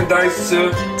slice en dice ze.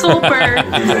 Topper.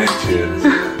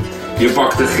 Netjes. Je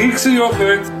pakt de Griekse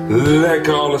yoghurt,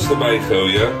 lekker alles erbij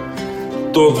gooien.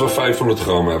 Tot we 500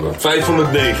 gram hebben.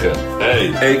 509. Hey,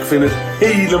 ik vind het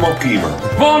helemaal prima.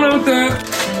 Walnoten.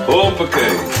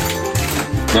 Hoppakee.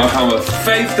 Dan gaan we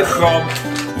 50 gram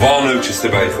walnootjes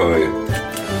erbij gooien.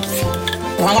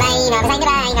 We zijn erbij.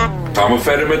 Gaan we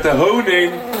verder met de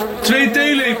honing. 2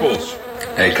 theelepels.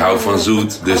 Ik hou van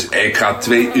zoet, dus ik ga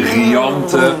 2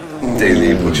 riante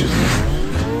theelepeltjes doen.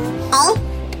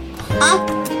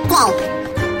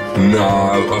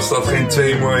 Nou, als dat geen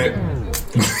 2 mooie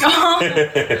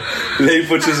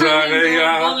lepeltjes waren,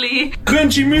 ja. Ollie.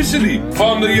 Crunchy muesli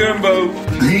van de Jumbo.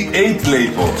 3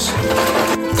 eetlepels.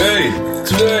 1,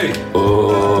 2.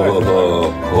 Oh,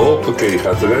 hoppakee,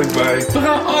 gaat er ook bij. We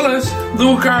gaan alles door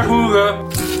elkaar roeren.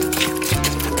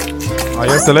 Ah,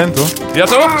 je hebt talent, hoor. Ja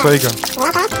toch? Zeker.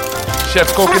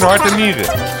 Chef kok in hart en nieren.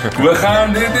 We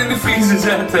gaan dit in de vriezer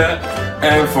zetten.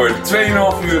 En voor 2,5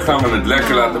 uur gaan we het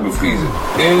lekker laten bevriezen.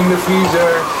 In de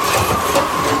vriezer.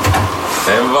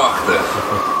 En wachten.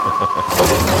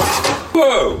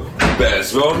 Wow,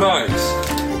 best wel nice.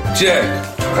 Check.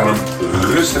 We gaan hem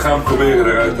rustig aan proberen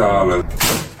eruit te halen.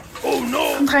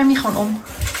 Dan draai hem niet gewoon om.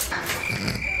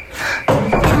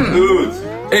 Goed.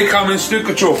 Ik ga hem in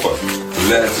stukken choppen.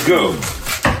 Let's go.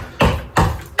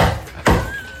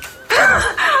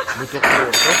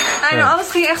 Nou,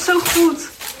 alles ging echt zo goed.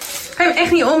 Ga je hem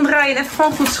echt niet omdraaien en even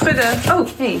gewoon goed schudden. Oh,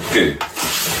 hey. Oké.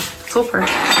 Topper.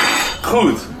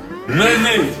 Goed.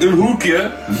 Nee, een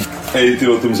hoekje. En je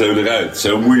tilt hem zo eruit.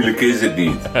 Zo moeilijk is het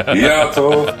niet. Ja,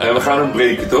 toch? En we gaan hem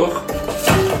breken, toch?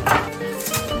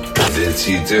 Dit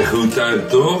ziet er goed uit,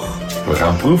 toch? We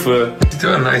gaan proeven. Ziet er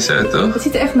wel nice uit, toch? Het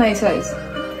ziet er echt nice uit.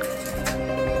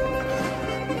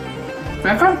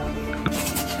 Lekker?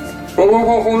 Nou,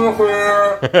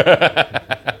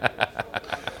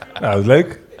 dat is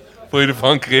leuk. Vond je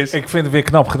ervan, Chris? Ik vind het weer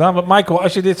knap gedaan. Want Michael,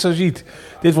 als je dit zo ziet,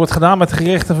 dit wordt gedaan met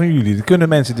gerechten van jullie. Dat kunnen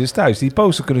mensen dus thuis. Die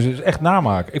poster kunnen ze dus echt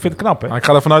namaken. Ik vind het knap, hè? Maar ik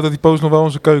ga ervan uit dat die post nog wel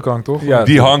in zijn keuken hangt, toch? Ja,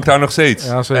 Die hangt daar nog steeds.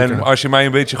 Ja, zeker. En als je mij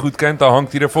een beetje goed kent, dan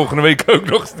hangt hij er volgende week ook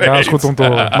nog steeds. Ja, dat is goed om te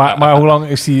horen. maar hoe lang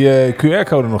is die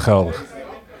QR-code nog geldig?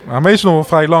 Maar meestal nog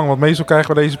wel vrij lang, want meestal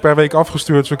krijgen we deze per week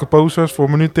afgestuurd. Zulke posters voor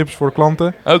menutips voor de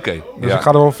klanten. Oké. Dus ik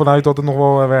ga er wel vanuit dat het nog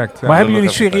wel werkt. Ja. Maar hebben jullie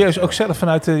serieus ook zelf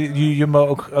vanuit de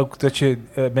Jumbo ook dat je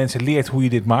mensen leert hoe je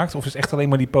dit maakt? Of is het echt alleen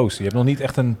maar die poster? Je hebt nog niet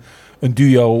echt een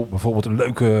duo, bijvoorbeeld een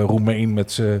leuke Roemeen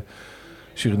met zijn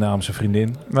Surinaamse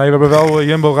vriendin? Nee, we hebben wel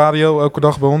Jumbo Radio elke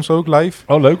dag bij ons ook live.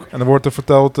 Oh, leuk. En dan wordt er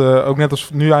verteld, ook net als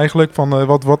nu eigenlijk, van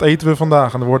wat eten we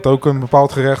vandaag. En er wordt ook een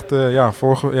bepaald gerecht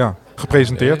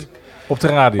gepresenteerd. Op de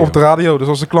radio? Op de radio. Dus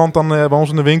als de klant dan bij ons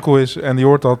in de winkel is en die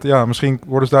hoort dat, misschien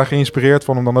worden ze daar geïnspireerd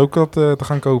van om dan ook dat te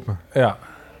gaan kopen. Ja.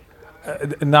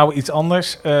 Nou, iets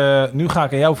anders. Nu ga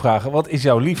ik aan jou vragen. Wat is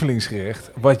jouw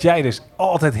lievelingsgerecht? Wat jij dus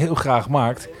altijd heel graag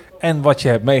maakt en wat je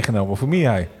hebt meegenomen voor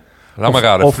Mihai? Laat maar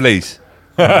raden, vlees.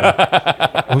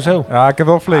 Hoezo? Ja, ik heb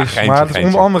wel vlees, geintje, maar het is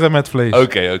onder andere met vlees.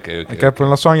 Oké. Ik heb een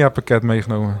lasagne pakket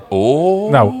meegenomen.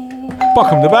 Oh. Nou, pak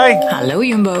hem erbij. Hallo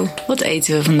Jumbo, wat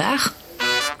eten we vandaag?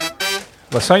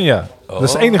 Lasagne. Dat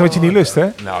is het enige wat je niet lust, hè?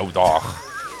 Nou, dag.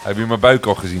 Heb je mijn buik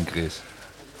al gezien, Chris?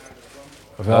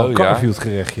 Wel een Carfield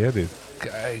gerechtje, hè, dit.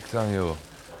 Kijk dan, joh.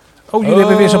 Oh, jullie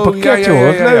hebben weer zo'n pakketje,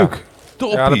 hoor. Leuk.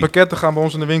 Ja, de pakketten gaan bij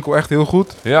ons in de winkel echt heel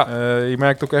goed. Ja. Je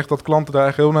merkt ook echt dat klanten daar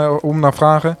echt heel om naar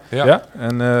vragen. Ja.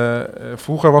 En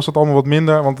vroeger was het allemaal wat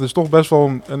minder, want het is toch best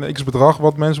wel een x-bedrag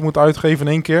wat mensen moeten uitgeven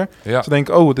in één keer. Ja. Ze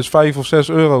denken, het is 5 of 6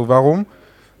 euro, waarom?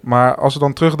 Maar als ze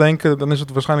dan terugdenken, dan is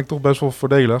het waarschijnlijk toch best wel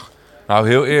voordelig. Nou,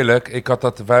 heel eerlijk,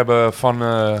 wij hebben van...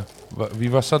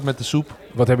 wie was dat met de soep?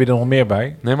 Wat heb je er nog meer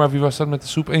bij? Nee, maar wie was dat met de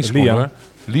soep? Eén seconde, hoor.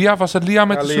 Lia, was dat Lia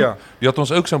met de soep? Die had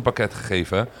ons ook zo'n pakket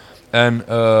gegeven. En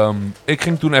ik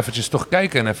ging toen eventjes toch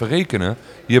kijken en even rekenen.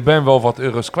 Je bent wel wat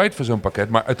euro's kwijt voor zo'n pakket,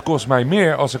 maar het kost mij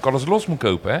meer als ik alles los moet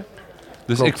kopen, hè?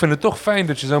 Dus Klopt. ik vind het toch fijn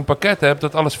dat je zo'n pakket hebt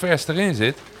dat alles vers erin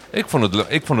zit. Ik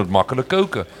vond het makkelijk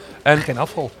koken. En Geen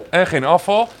afval. En geen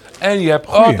afval. En je hebt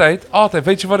altijd,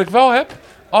 weet je wat ik wel heb?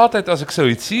 Altijd als ik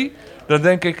zoiets zie, dan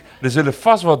denk ik, er zullen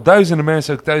vast wel duizenden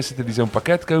mensen ook thuis zitten die zo'n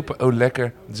pakket kopen. Oh, lekker.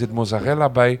 Er zit mozzarella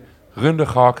bij, runder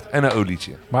gehakt en een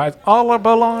olietje. Maar het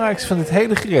allerbelangrijkste van dit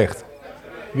hele gerecht,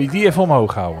 wie die even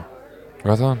omhoog houden.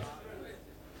 Wat dan?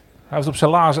 Hij heeft op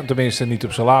zijn lazen, tenminste niet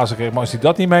op zijn lazen gekregen, maar als hij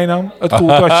dat niet meenam, het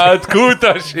koeltasje. Het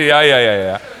koeltasje,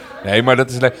 ja. Nee, maar dat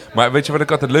is leuk. Maar weet je wat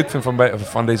ik altijd leuk vind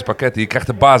van deze pakketten? Je krijgt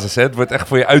de basis, hè? Het wordt echt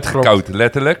voor je uitgekoud,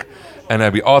 letterlijk. En dan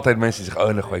heb je altijd mensen die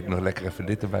zeggen, dan gooi ik nog lekker even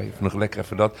dit erbij, of nog lekker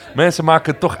even dat. Mensen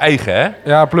maken het toch eigen, hè?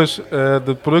 Ja, plus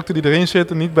de producten die erin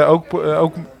zitten, niet bij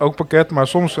ook pakket, maar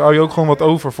soms hou je ook gewoon wat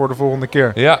over voor de volgende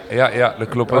keer. Ja, dat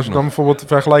klopt. Als je dan bijvoorbeeld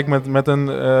vergelijkt met een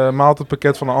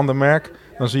maaltijdpakket van een ander merk,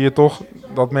 dan zie je toch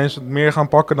dat mensen meer gaan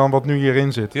pakken dan wat nu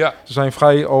hierin zit. Ja. Ze zijn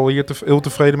vrij al hier heel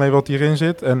tevreden mee wat hierin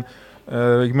zit. En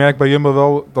ik merk bij Jumbo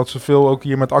wel dat ze veel ook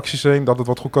hier met acties zijn, dat het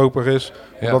wat goedkoper is.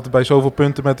 Ja. Omdat het bij zoveel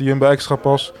punten met de Jumbo Extra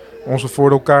Pas, onze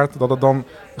voordeelkaart, dat het dan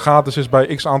gratis is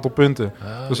bij x aantal punten.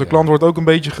 Dus de klant wordt ook een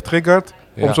beetje getriggerd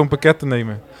om zo'n pakket te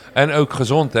nemen. En ook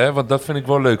gezond, hè? Want dat vind ik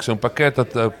wel leuk. Zo'n pakket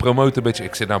dat promoot een beetje...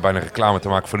 Ik zit nou bijna reclame te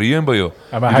maken voor de Jumbo, joh.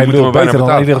 Ja, maar hij lult beter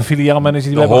dan iedere filiaalmanager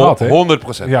die we hebben gehad,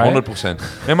 hè? 100%. Ja,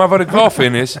 100%. Nee, maar wat ik wel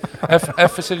vind is...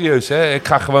 Even serieus, hè? Ik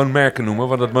ga gewoon merken noemen,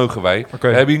 want dat mogen wij.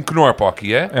 Okay. We hebben een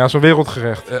knorpakje, hè? Ja, zo'n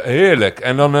wereldgerecht. Heerlijk.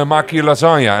 En dan maak je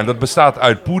lasagne. En dat bestaat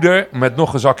uit poeder, met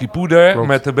nog een zakje poeder. Klopt.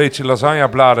 Met een beetje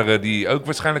lasagnebladeren die ook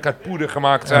waarschijnlijk uit poeder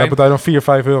gemaakt zijn. En daar betaal je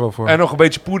dan 4-5 euro voor. En nog een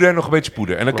beetje poeder en nog een beetje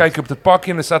poeder. En dan kijk je op het pakje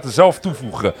en dan staat er zelf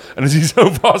toevoegen. En dan zie je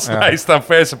zo'n waslijst aan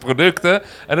verse producten.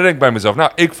 En dan denk ik bij mezelf,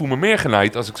 nou, ik voel me meer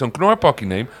genaaid als ik zo'n knorpakje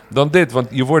neem dan dit. Want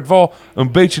je wordt wel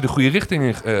een beetje de goede richting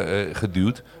in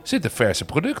geduwd. Er zitten verse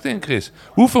producten in, Chris.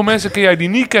 Hoeveel mensen ken jij die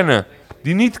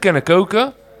niet kennen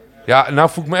koken? Ja, nou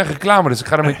voel ik me echt reclame, dus ik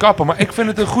ga ermee kappen. Maar ik vind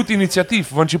het een goed initiatief,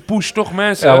 want je pusht toch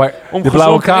mensen om de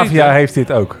blauwe cavia heeft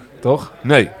dit ook, toch?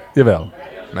 Nee. Jawel.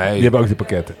 Nee. Die hebben ook de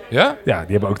pakketten. Ja? Ja,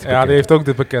 die hebben ook de pakketten. Ja, die heeft ook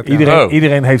de pakketten.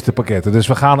 Iedereen heeft de pakketten. Dus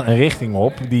we gaan een richting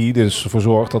op die dus ervoor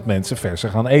zorgt dat mensen verser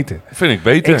gaan eten. Vind ik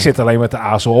beter. Ik zit alleen met de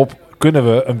azen op. Kunnen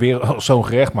we weer zo'n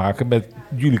gerecht maken met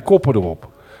jullie koppen erop?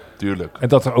 Tuurlijk. En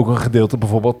dat er ook een gedeelte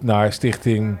bijvoorbeeld naar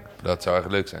Stichting... Dat zou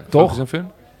eigenlijk leuk zijn. Toch? Focus en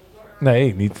Fun?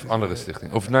 Nee, niet. Andere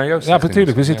stichting. Of naar jouw stichting. Ja,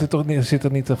 natuurlijk. We zitten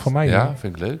toch niet voor mij. Ja, hè?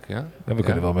 vind ik leuk. Ja. We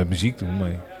kunnen wel met muziek doen. Maar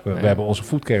we hebben onze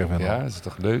foodcaravan. Ja, dat is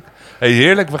toch leuk. Hey,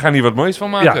 heerlijk. We gaan hier wat moois van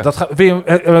maken. Ja,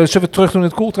 zullen we terug doen in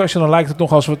het koeltrasje? Dan lijkt het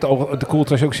nog als we de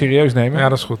koeltrasje ook serieus nemen. Ja,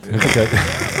 dat is goed. Okay.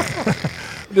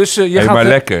 Dus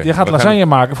je gaat lasagne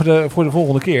maken voor de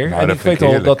volgende keer. Nou, en ik weet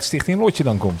al dat Stichting Lotje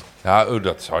dan komt. Ja,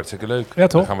 dat is hartstikke leuk. Ja,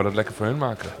 toch? Dan gaan we dat lekker voor hun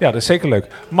maken. Ja, dat is zeker leuk.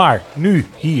 Maar nu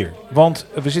hier. Want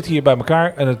we zitten hier bij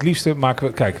elkaar en het liefste maken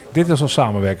we... Kijk, dit is al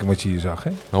samenwerking wat je hier zag, hè?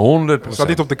 100%. Het staat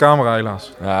niet op de camera,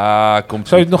 helaas. Ah, komt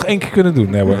Zou je het nog één keer kunnen doen?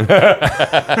 Nee,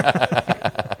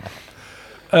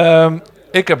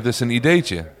 ik heb dus een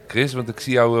ideetje. Chris, want ik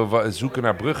zie jou zoeken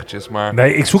naar bruggetjes. Maar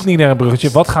Nee, ik zoek niet naar een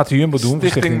bruggetje. Wat gaat de Jumbo doen?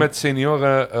 Stichting met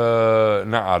senioren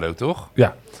naar ADO, toch?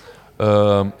 Ja.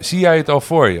 Zie jij het al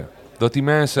voor je? Dat die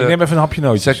mensen... Ik neem even een hapje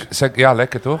nootjes. Ja,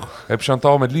 lekker toch? Heb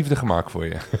Chantal met liefde gemaakt voor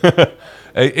je.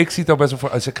 Hey, ik zie het al best wel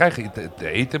voor... Ze krijgen te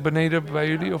eten beneden bij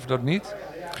jullie, of dat niet?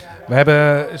 We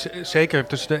hebben zeker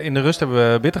in de rust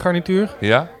hebben we bittergarnituur.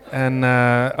 Ja? En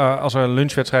als er een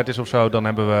lunchwedstrijd is of zo, dan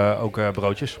hebben we ook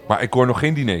broodjes. Maar ik hoor nog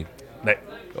geen diner. Nee.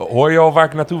 Hoor je al waar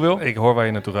ik naartoe wil? Ik hoor waar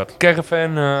je naartoe gaat.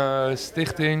 Caravan,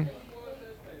 stichting,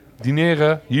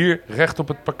 dineren, hier, recht op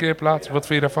het parkeerplaats. Wat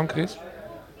vind je daarvan, Chris?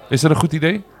 Is dat een goed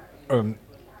idee?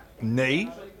 Nee.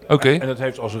 Oké. En dat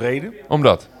heeft als reden...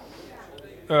 Omdat?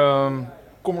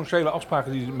 Commerciële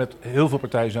afspraken die met heel veel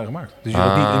partijen zijn gemaakt. Dus je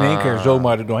dat niet in één keer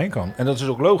zomaar er doorheen kan. En dat is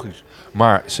ook logisch.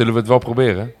 Maar zullen we het wel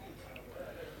proberen?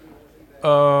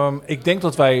 Ik denk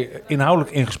dat wij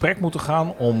inhoudelijk in gesprek moeten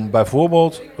gaan om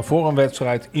bijvoorbeeld voor een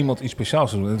wedstrijd iemand iets speciaals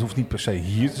te doen. En het hoeft niet per se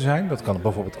hier te zijn. Dat kan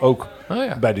bijvoorbeeld ook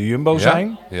bij de Jumbo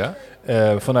zijn. Ja.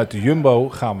 Vanuit de Jumbo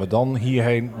gaan we dan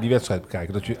hierheen die wedstrijd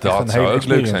bekijken. Dat Dat echt een zou hele ook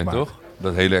leuk zijn, maakt. toch?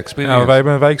 Dat hele experience. Ja, wij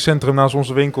hebben een wijkcentrum naast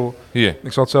onze winkel. Hier.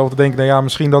 Ik zat zelf te denken,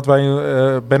 misschien dat wij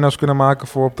banners kunnen maken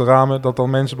voor op de ramen. Dat dan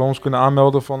mensen bij ons kunnen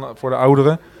aanmelden voor de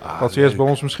ouderen. Dat ze eerst bij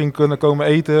ons misschien kunnen komen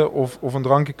eten of een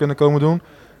drankje kunnen komen doen.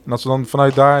 En dat ze dan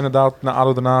vanuit daar inderdaad naar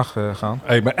ADO Den Haag gaan.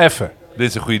 Hey, maar even. Dit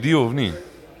is een goede deal, of niet?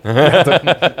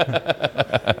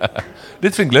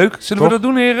 Dit vind ik leuk. Zullen we dat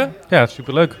doen, heren? Ja,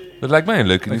 superleuk. Dat lijkt mij een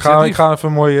leuk initiatief. Ik ga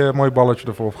even een mooi balletje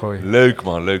ervoor opgooien. Leuk,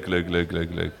 man. Leuk.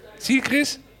 Zie je,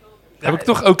 Chris? Heb ik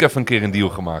toch ook even een keer een deal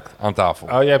gemaakt aan tafel.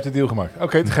 Oh, jij hebt de deal gemaakt.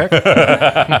 Oké, te gek.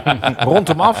 Rond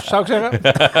hem af, zou ik zeggen.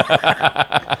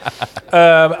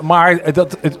 Maar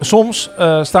soms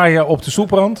sta je op de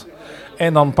soeprand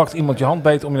en dan pakt iemand je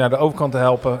handbeet om je naar de overkant te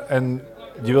helpen en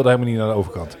je wilde helemaal niet naar de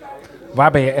overkant.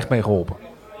 Waar ben je echt mee geholpen?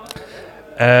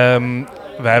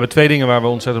 We hebben 2 dingen waar we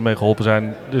ontzettend mee geholpen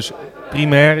zijn. Dus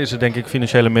primair is het denk ik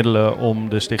financiële middelen om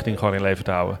de stichting gewoon in leven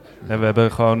te houden. En we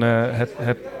hebben gewoon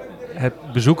het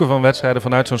bezoeken van wedstrijden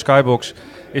vanuit zo'n skybox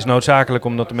is noodzakelijk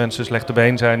omdat de mensen slechte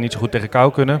been zijn, niet zo goed tegen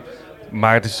kou kunnen.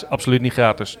 Maar het is absoluut niet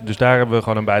gratis. Dus daar hebben we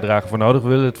gewoon een bijdrage voor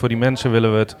nodig. Voor die mensen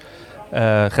willen we het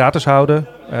gratis houden.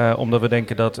 Omdat we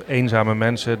denken dat eenzame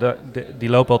mensen, die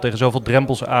lopen al tegen zoveel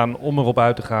drempels aan om erop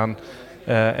uit te gaan.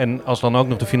 En als dan ook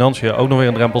nog de financiën ook nog weer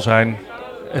een drempel zijn.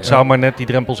 Het zou maar net die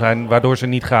drempel zijn waardoor ze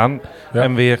niet gaan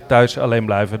en weer thuis alleen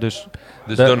blijven. Dus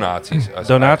donaties.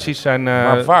 Donaties zijn...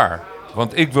 maar waar?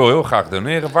 Want ik wil heel graag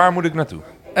doneren. Waar moet ik naartoe?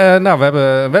 We hebben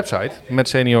een website met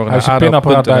senioren naar ADO.nl.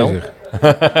 Pinapparaat bij zich.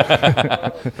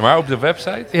 Maar op de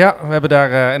website? Ja, we hebben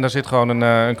daar en daar zit gewoon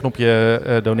een knopje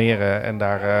doneren en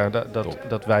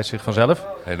dat wijst zich vanzelf.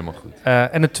 Helemaal goed.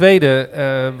 En het tweede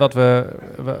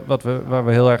waar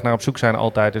we heel erg naar op zoek zijn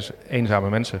altijd is eenzame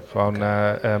mensen. Gewoon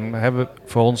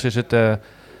voor ons is het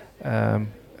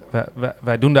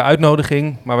wij doen de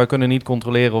uitnodiging, maar wij kunnen niet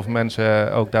controleren of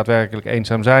mensen ook daadwerkelijk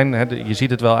eenzaam zijn. Je ziet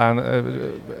het wel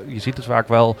je ziet het vaak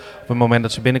wel op het moment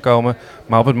dat ze binnenkomen.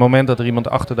 Maar op het moment dat er iemand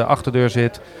achter de achterdeur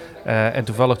zit en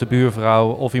toevallig de buurvrouw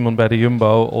of iemand bij de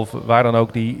Jumbo of waar dan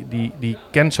ook, die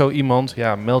kent zo iemand,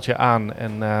 ja, meld je aan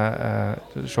en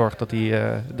zorg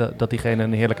dat diegene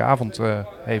een heerlijke avond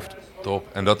heeft. Top.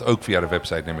 En dat ook via de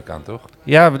website neem ik aan, toch?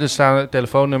 Ja, er staan een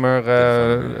telefoonnummer,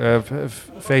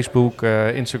 Facebook,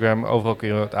 Instagram, overal kun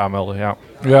je het aanmelden, ja.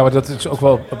 Ja, maar dat is ook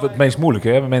wel het meest moeilijke,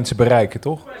 hè? Mensen bereiken,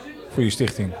 toch? Voor je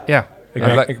stichting. Ja.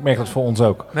 Ik merk dat voor ons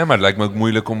ook. Nee, maar het lijkt me ook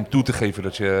moeilijk om toe te geven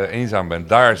dat je eenzaam bent.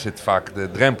 Daar zit vaak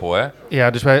de drempel, hè? Ja,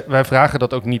 dus wij vragen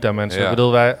dat ook niet aan mensen. Ja. Ik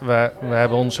bedoel, wij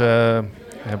hebben onze...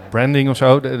 branding of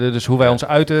zo, dus hoe wij ons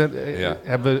uiten,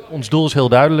 ons doel is heel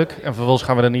duidelijk. En vervolgens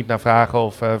gaan we er niet naar vragen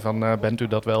of bent u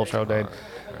dat wel of zo. Nee,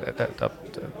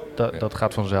 dat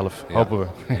gaat vanzelf, hopen we.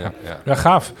 Ja,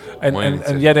 gaaf.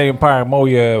 En jij deed een paar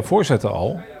mooie voorzetten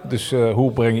al. Dus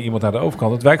hoe breng je iemand naar de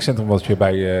overkant? Het wijkcentrum wat je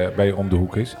bij je om de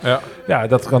hoek is. Ja,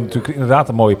 dat kan natuurlijk inderdaad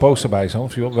een mooie poster bij zijn.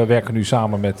 We werken nu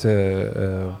samen met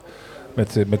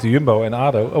de Jumbo en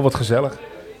ADO. Oh, wat gezellig.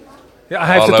 Ja,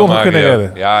 hij heeft het toch nog kunnen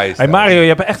redden. Ja, hey Mario, je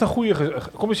hebt echt een goede...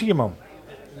 Kom eens hier, man.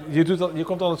 Je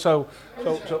komt altijd zo...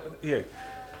 Hier.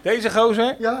 Deze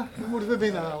gozer... Ja, die moeten we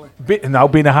binnenhalen.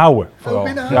 Binnenhouden. Oh,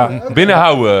 binnenhouden. Ja. Okay.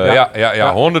 Binnenhouden,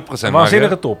 ja, 100%. Een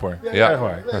waanzinnige topper. Ja. Echt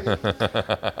waar.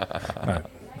 Nou,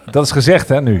 dat is gezegd,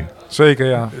 hè, nu. Zeker,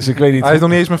 ja. Dus ik weet niet... Hij is nog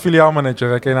niet eens mijn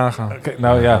filiaalmanager, kan je nagaan. Okay,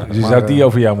 nou ja, je zou die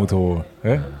over jou moeten horen.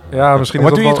 Hè? Ja, misschien.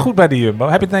 Maar doe je het goed bij de Jumbo?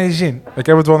 Heb je het naar je zin? Ik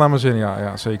heb het wel naar mijn zin,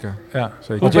 ja, zeker. Ja.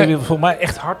 Zeker. Want jij wil volgens mij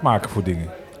echt hard maken voor dingen.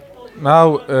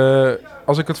 Nou,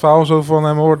 als ik het verhaal zo van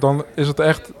hem hoor, dan is het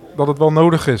echt dat het wel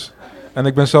nodig is. En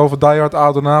ik ben zelf een diehard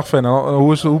ADO Den Haag fan.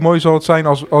 Hoe mooi zou het zijn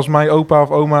als mijn opa of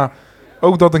oma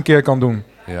ook dat een keer kan doen.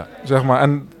 Ja. Zeg maar.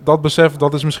 En dat besef,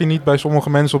 dat is misschien niet bij sommige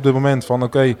mensen op dit moment. Van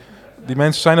oké, die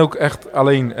mensen zijn ook echt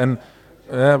alleen. En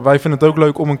wij vinden het ook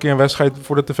leuk om een keer een wedstrijd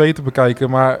voor de tv te bekijken.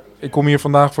 Maar ik kom hier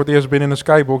vandaag voor het eerst binnen in een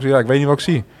skybox. Ja, ik weet niet wat ik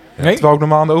zie. Nee? Terwijl ik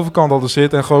normaal aan de overkant altijd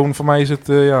zit. En gewoon voor mij is het...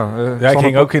 ik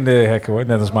ging ook in de hekken hoor,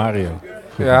 net als Mario.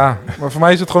 Ja, maar voor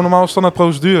mij is het gewoon normaal standaard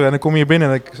procedure. En ik kom hier binnen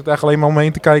en ik zit echt alleen maar om me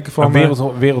heen te kijken van...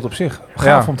 wereld op zich.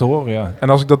 Gaaf om te horen, ja. En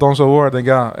als ik dat dan zo hoor, denk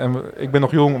ik en ik ben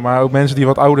nog jong, maar ook mensen die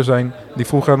wat ouder zijn, die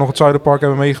vroeger nog het Zuiderpark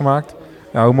hebben meegemaakt.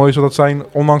 Ja, hoe mooi zou dat zijn,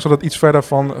 ondanks dat het iets verder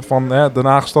van Den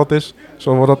Haag stad is.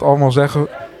 Zoals we dat allemaal zeggen.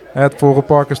 Het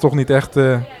Vogelpark is toch niet echt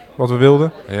wat we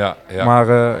wilden. Ja. Maar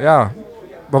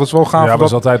dat is wel gaaf. Ja, dat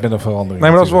is altijd met een verandering. Nee,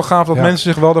 maar dat is wel gaaf dat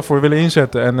mensen zich wel daarvoor willen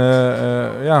inzetten. En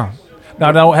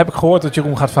Nou heb ik gehoord dat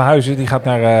Jeroen gaat verhuizen. Die gaat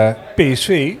naar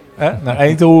PSV, naar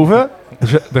Eindhoven.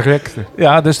 Direct.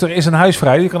 Ja, dus er is een huis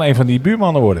vrij. Die kan een van die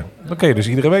buurmannen worden. Oké, dus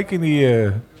iedere week in die...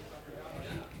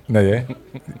 Nee, hè?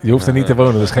 Je hoeft er niet te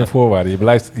wonen, dat is geen voorwaarde.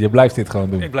 Je blijft dit gewoon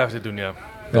doen. Ik blijf dit doen, ja.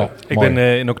 Ja, ik ben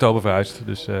in oktober verhuisd,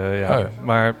 dus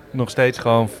maar nog steeds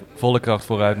gewoon volle kracht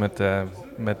vooruit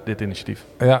met dit initiatief.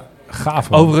 Ja, gaaf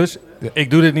man. Overigens, ik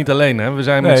doe dit niet alleen, hè. We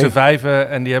zijn met z'n vijven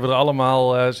en die hebben er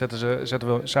allemaal, zetten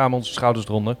we samen onze schouders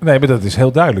eronder. Nee, maar dat is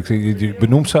heel duidelijk. Je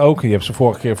benoemt ze ook. Je hebt ze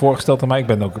vorige keer voorgesteld aan mij. Ik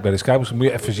ben ook bij de Skybox. Dat moet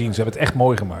je even zien. Ze hebben het echt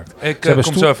mooi gemaakt.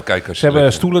 Kom zo even kijken. Ze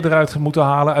hebben stoelen eruit moeten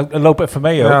halen. Loop even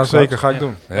mee ook. Ja, zeker. Ga ik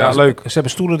doen. Ja, leuk. Ze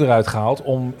hebben stoelen eruit gehaald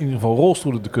om in ieder geval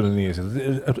rolstoelen te kunnen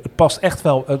neerzetten. Het past echt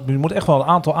wel. Je moet echt wel een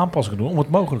aantal aanpassingen doen om het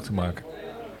mogelijk te maken.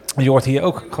 En je hoort hier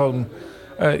ook gewoon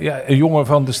een jongen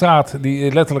van de straat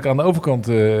die letterlijk aan de overkant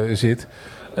zit.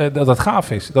 Dat het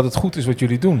gaaf is. Dat het goed is wat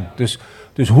jullie doen.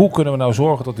 Dus hoe kunnen we nou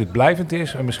zorgen dat dit blijvend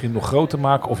is en misschien nog groter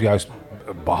maken of juist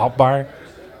behapbaar?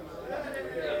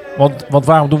 Want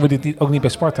waarom doen we dit ook niet bij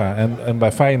Sparta en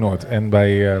bij Feyenoord en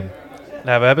bij...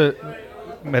 Nou, we hebben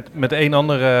met een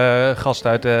andere gast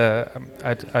uit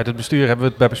het bestuur hebben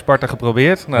we het bij Sparta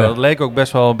geprobeerd. Nou, dat leek ook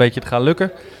best wel een beetje te gaan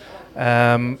lukken.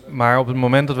 Maar op het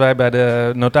moment dat wij bij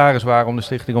de notaris waren om de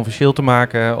stichting officieel te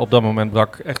maken, op dat moment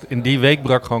in die week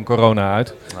brak gewoon corona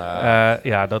uit.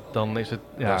 Dan is het...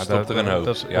 Ja, dan stopt er een hoop.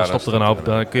 Dan stopt er een hoop.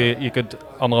 Dan je kunt 1,5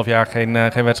 jaar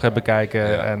geen wedstrijd bekijken.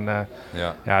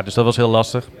 Ja. Dus dat was heel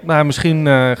lastig. Nou, misschien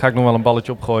ga ik nog wel een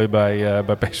balletje opgooien bij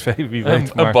PSV, wie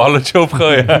weet. Een balletje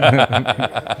opgooien.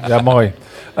 Ja, mooi.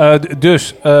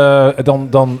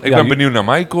 Dan ik ben benieuwd naar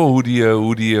Michael,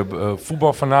 hoe die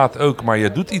voetbalfanaat ook, maar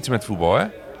je doet iets met voetbal, hè?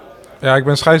 Ja, ik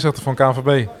ben scheidsrechter van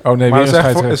KNVB. Oh nee, maar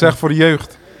het is echt voor de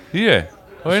jeugd. Hier,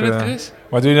 hoor je het, Chris?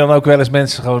 Maar doe je dan ook wel eens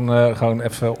mensen gewoon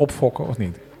even opfokken, of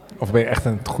niet? Of ben je echt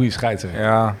een goede scheidsrechter?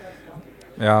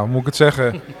 Ja, hoe moet ik het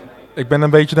zeggen? Ik ben een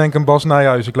beetje denk ik een Bas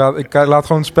Nijhuis. Ik laat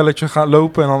gewoon een spelletje gaan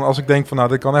lopen en dan als ik denk van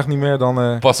dit kan echt niet meer,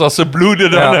 dan... Pas als ze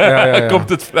bloeden, dan komt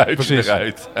het fluitje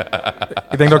eruit.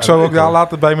 Ik denk dat ik zo ook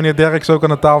later bij meneer Derks ook aan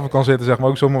de tafel kan zitten, zeg maar.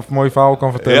 Ook zo'n mooi verhaal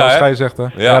kan vertellen als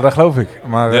scheidsrechter. Ja, dat geloof ik.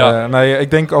 Maar nee,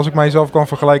 ik denk als ik mijzelf kan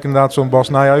vergelijken inderdaad zo'n Bas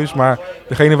Nijhuis. Maar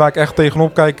degene waar ik echt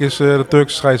tegenop kijk is de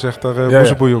Turkse scheidsrechter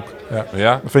Bouzebouyuk.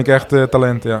 Ja. Dat vind ik echt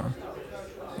talent, ja.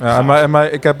 Ja,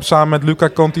 en ik heb samen met Luca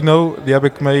Contino, die heb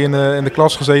ik mee in de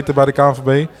klas gezeten bij de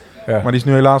KNVB. Ja. Maar die is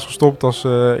nu helaas gestopt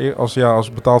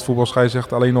als betaald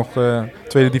voetbalscheidsrechter, alleen nog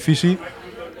tweede divisie.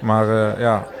 Maar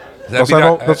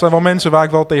dat zijn wel mensen waar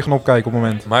ik wel tegenop kijk op het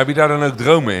moment. Maar heb je daar dan ook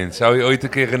dromen in? Zou je ooit een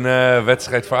keer een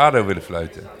wedstrijd voor ADO willen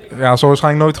fluiten? Ja, dat zal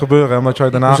waarschijnlijk nooit gebeuren, omdat je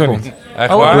daarna komt.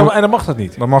 En dan mag dat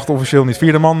niet? Dat mag officieel niet.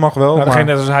 Vierde man mag wel. Dan ga je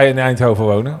net als hij in Eindhoven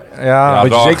wonen. Ja,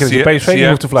 weet je zeker dat je PSV niet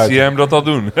hoeft te fluiten. Zie je hem dat al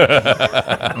doen?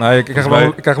 Nee,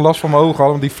 ik krijg last van mijn ogen al.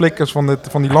 Want die flikkers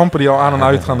van die lampen die al aan en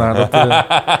uit gaan daar.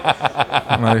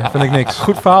 Nee, vind ik niks.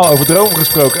 Goed verhaal, over dromen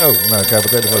gesproken. Oh, nou, ik heb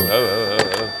het telefoon.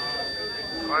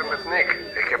 Hoi, met Nick.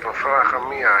 Ik heb een vraag aan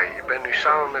Mia. Je bent nu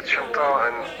samen met Chantal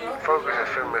en Focus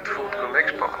FM met Food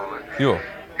Connect begonnen. Jo.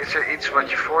 Is er iets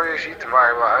wat je voor je ziet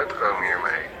waar we uitkomen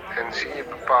hiermee? En zie je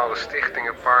bepaalde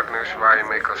stichtingen, partners waar je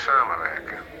mee kan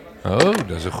samenwerken? Oh,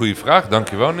 dat is een goede vraag.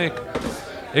 Dankjewel, Nick.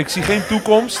 Ik zie geen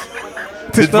toekomst.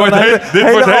 Dit wordt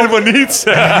helemaal niets.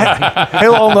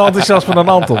 Heel ander enthousiasme dan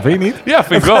Anton, vind je niet? Ja,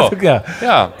 vind ik wel.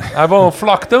 Ja, hij heeft wel een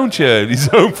vlak toontje, die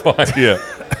zoon van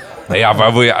je. Nou ja,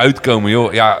 waar wil je uitkomen,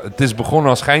 joh? Ja, het is begonnen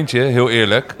als schijntje, heel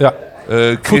eerlijk. Ja.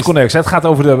 Food Connect, het gaat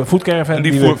over de food caravan. En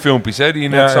die filmpjes die je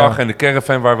net zag en de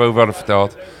caravan waar we over hadden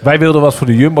verteld. Wij wilden wat voor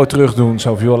de Jumbo terug doen.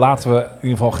 Zo van, laten we in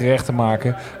ieder geval gerechten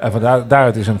maken. En van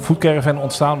daaruit is een food caravan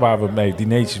ontstaan waar we mee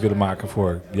dineetjes willen maken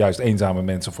voor juist eenzame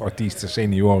mensen of artiesten,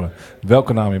 senioren.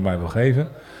 Welke naam je mij wil geven.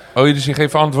 Oh, dus je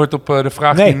geeft antwoord op de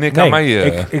vraag die Nick aan mij...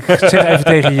 Ik zeg even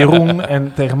tegen Jeroen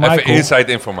en tegen Michael... Even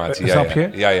inside informatie, snap je?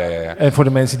 Ja. En voor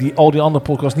de mensen die al die andere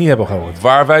podcasts niet hebben gehoord.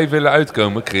 Waar wij willen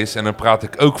uitkomen, Chris, en dan praat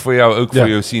ik ook voor jou, ook voor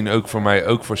Josien, ook voor mij,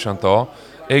 ook voor Chantal.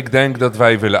 Ik denk dat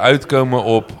wij willen uitkomen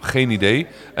op geen idee.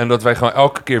 En dat wij gewoon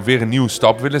elke keer weer een nieuwe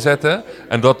stap willen zetten.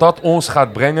 En dat ons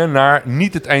gaat brengen naar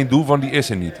niet het einddoel, want die is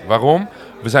er niet. Waarom?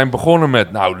 We zijn begonnen met,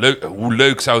 hoe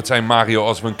leuk zou het zijn, Mario,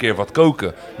 als we een keer wat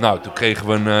koken. Nou, toen kregen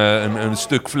we een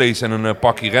stuk vlees en een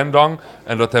pakje rendang.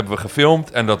 En dat hebben we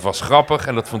gefilmd en dat was grappig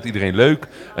en dat vond iedereen leuk.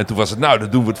 En toen was het,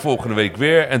 dat doen we het volgende week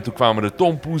weer. En toen kwamen de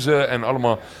tompoezen en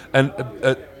allemaal... En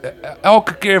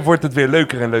elke keer wordt het weer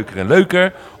leuker en leuker en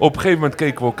leuker. Op een gegeven moment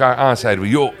keken we elkaar aan en zeiden we...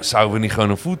 joh, zouden we niet gewoon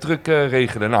een foodtruck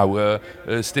regelen? Nou,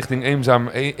 Stichting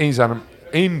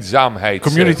Eenzaamheid.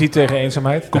 Community tegen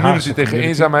eenzaamheid. Community tegen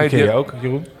eenzaamheid. Die ken je ook,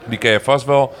 Jeroen? Die ken je vast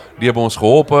wel. Die hebben ons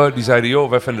geholpen. Die zeiden, joh,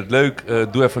 wij vinden het leuk.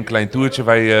 Doe even een klein toertje.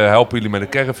 Wij helpen jullie met een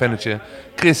caravannetje.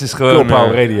 Chris is gewoon... Girl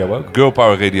Power Radio ook. Girl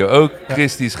Power Radio ook. Ja.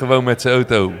 Chris die is gewoon met zijn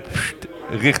auto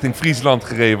richting Friesland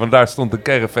gereden. Want daar stond een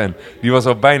caravan. Die was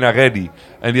al bijna ready.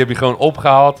 En die heb je gewoon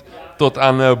opgehaald. Tot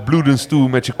aan bloedens toe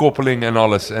met je koppeling en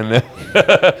alles. En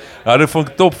dat vond ik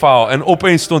een topverhaal. En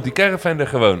opeens stond die caravan er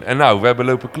gewoon. En we hebben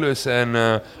lopen klussen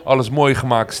en alles mooi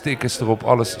gemaakt. Stickers erop,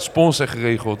 alles sponsor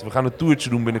geregeld. We gaan een toertje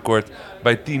doen binnenkort.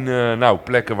 Bij 10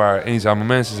 plekken waar eenzame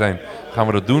mensen zijn, gaan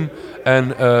we dat doen.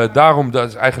 En daarom, dat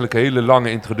is eigenlijk een hele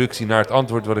lange introductie naar het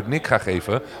antwoord wat ik Nick ga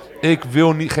geven. Ik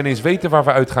wil geen eens weten waar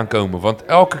we uit gaan komen. Want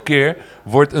elke keer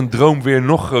wordt een droom weer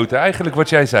nog groter. Eigenlijk wat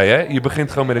jij zei, hè? Je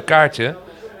begint gewoon met een kaartje.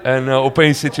 En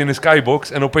opeens zit je in een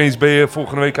skybox. En opeens ben je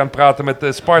volgende week aan het praten met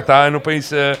Sparta. En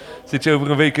opeens zit je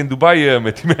over een week in Dubai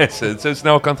met die mensen. Zo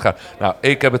snel kan het gaan. Nou,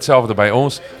 ik heb hetzelfde bij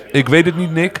ons. Ik weet het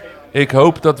niet, Nick. Ik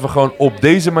hoop dat we gewoon op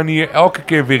deze manier elke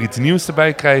keer weer iets nieuws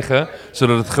erbij krijgen.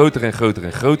 Zodat het groter en groter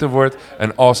en groter wordt.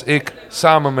 En als ik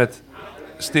samen met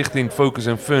Stichting Focus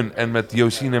and Fun en met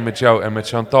Josine en met jou en met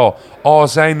Chantal, al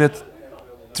zijn het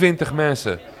 20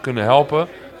 mensen, kunnen helpen,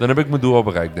 dan heb ik mijn doel al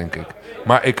bereikt, denk ik.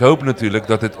 Maar ik hoop natuurlijk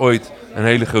dat dit ooit een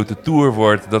hele grote tour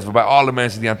wordt. Dat we bij alle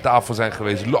mensen die aan tafel zijn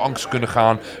geweest langs kunnen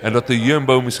gaan. En dat de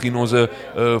Jumbo misschien onze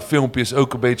filmpjes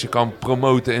ook een beetje kan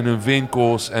promoten in hun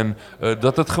winkels. En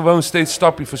dat het gewoon steeds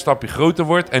stapje voor stapje groter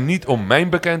wordt. En niet om mijn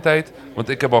bekendheid. Want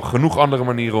ik heb al genoeg andere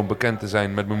manieren om bekend te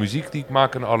zijn met mijn muziek die ik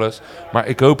maak en alles. Maar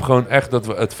ik hoop gewoon echt dat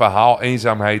we het verhaal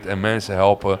eenzaamheid en mensen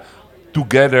helpen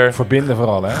together. Verbinden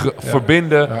vooral, hè?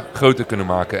 Verbinden, groter kunnen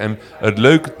maken. En het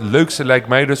leukste lijkt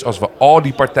mij dus als we al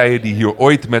die partijen die hier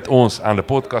ooit met ons aan de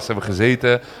podcast hebben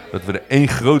gezeten, dat we er één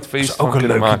groot feest van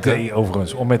kunnen maken. Dat is ook een leuk idee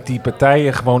overigens. Om met die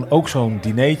partijen gewoon ook zo'n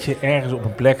dinertje ergens op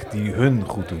een plek die hun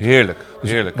goed doet. Heerlijk,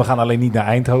 dus heerlijk. We gaan alleen niet naar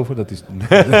Eindhoven. Dat is...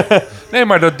 Nee,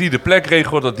 maar dat die de plek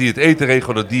regelt, dat die het eten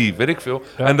regelt, dat die, weet ik veel.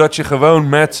 Ja. En dat je gewoon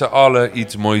met z'n allen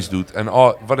iets moois doet. En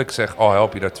wat ik zeg,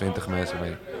 help je daar 20 mensen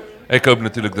mee. Ik hoop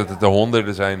natuurlijk dat het er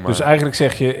honderden zijn. Maar... Dus eigenlijk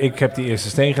zeg je, ik heb die eerste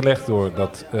steen gelegd door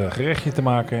dat gerechtje te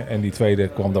maken. En die tweede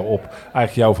kwam daarop.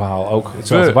 Eigenlijk jouw verhaal ook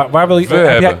hetzelfde. Waar wil je...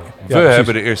 We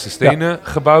hebben de eerste stenen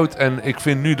gebouwd. En ik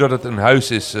vind nu dat het een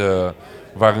huis is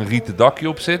waar een rieten dakje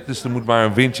op zit. Dus er moet maar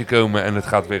een windje komen en het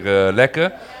gaat weer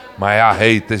lekken. Maar ja,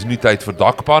 het is nu tijd voor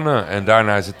dakpannen. En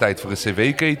daarna is het tijd voor een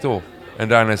cv-ketel. En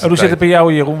daarna is het hoe zit het bij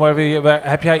jou, Jeroen?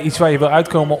 Heb jij iets waar je wil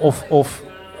uitkomen of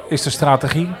is er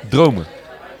strategie? Dromen.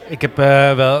 Ik heb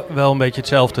wel een beetje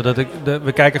hetzelfde.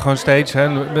 We kijken gewoon steeds. Hè,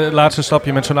 het laatste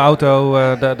stapje met zo'n auto.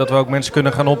 Dat we ook mensen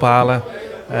kunnen gaan ophalen.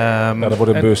 Dat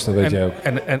wordt een bus, dat weet je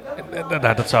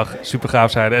ook. Dat zou super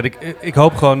gaaf zijn. En ik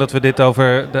hoop gewoon dat we dit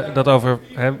over...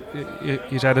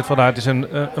 je zei dit van, het is een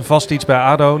vast iets bij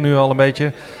ADO nu al een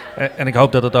beetje. En ik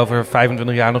hoop dat het over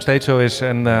 25 jaar nog steeds zo is.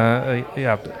 Maar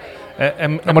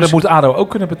dat moet ADO ook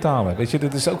kunnen betalen. Weet je,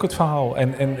 dat is ook het verhaal.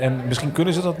 En misschien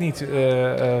kunnen ze dat niet...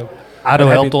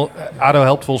 ADO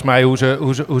helpt volgens mij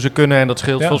hoe ze kunnen. En dat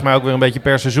scheelt volgens mij ook weer een beetje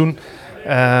per seizoen.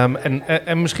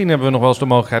 En misschien hebben we nog wel eens de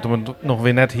mogelijkheid om het nog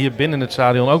weer net hier binnen het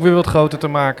stadion ook weer wat groter te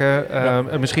maken.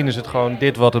 En misschien is het gewoon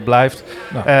dit wat het blijft.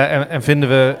 Nou. En vinden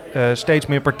we steeds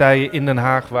meer partijen in Den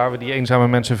Haag waar we die eenzame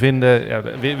mensen vinden. Ja,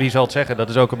 wie zal het zeggen? Dat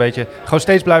is ook een beetje gewoon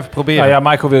steeds blijven proberen. Nou ja,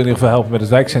 Michael wil in ieder geval helpen met het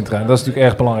wijkcentra. En dat is natuurlijk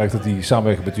erg belangrijk dat die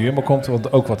samenwerking met de Jumbo komt.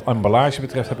 Want ook wat emballage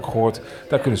betreft heb ik gehoord.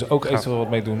 Daar kunnen ze ook eventueel wat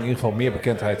mee doen. In ieder geval meer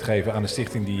bekendheid geven aan de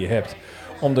stichting die je hebt.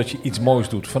 Omdat je iets moois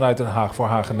doet vanuit Den Haag voor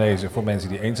Hagenezen, voor mensen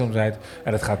die eenzaam zijn.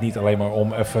 En het gaat niet alleen maar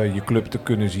om even je club te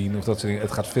kunnen zien of dat soort dingen.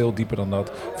 Het gaat veel dieper dan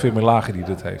dat. Veel meer lagen die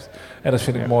dit heeft. En dat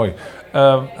vind ik mooi.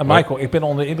 Michael, ik ben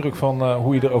onder de indruk van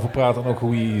hoe je erover praat en ook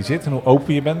hoe je hier zit en hoe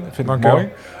open je bent. Dat vind ik mooi.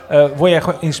 Word jij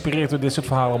geïnspireerd door dit soort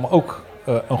verhalen om ook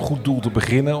een goed doel te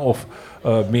beginnen of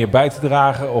meer bij te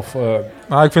dragen? Of,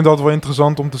 Nou, ik vind dat wel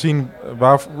interessant om te zien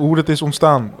hoe het is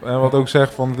ontstaan. En wat ook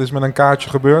zegt, van het is met een kaartje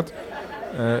gebeurd.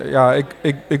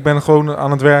 Ik ben gewoon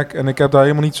aan het werk en ik heb daar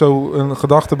helemaal niet zo een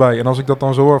gedachte bij. En als ik dat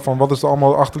dan zo hoor van wat is de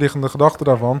allemaal achterliggende gedachte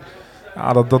daarvan,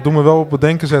 ja, dat doet me wel op het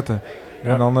denken zetten. Ja.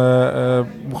 En dan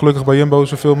gelukkig bij Jumbo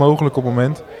zoveel mogelijk op het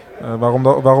moment.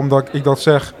 Waarom ik dat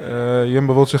zeg,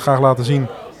 Jumbo wil zich graag laten zien.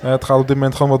 Het gaat op dit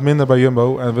moment gewoon wat minder bij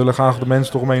Jumbo en we willen graag de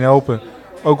mensen eromheen helpen.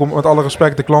 Ook om met alle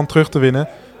respect de klant terug te winnen.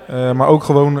 Maar ook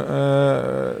gewoon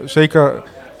zeker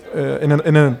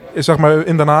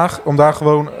in Den Haag, om daar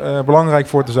gewoon belangrijk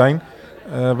voor te zijn.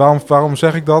 Waarom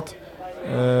zeg ik dat?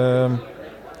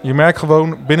 Je merkt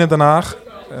gewoon binnen Den Haag,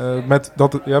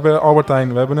 we hebben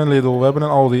Albertijn, we hebben een Lidl, we hebben een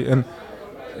Aldi. En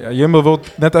Jumbo wil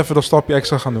net even dat stapje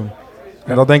extra gaan doen.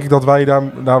 En dat denk ik dat wij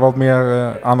daar wat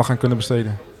meer aandacht aan kunnen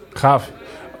besteden. Gaaf.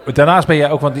 Daarnaast ben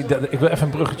jij ook, want ik wil even een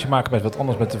bruggetje maken met wat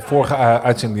anders met de vorige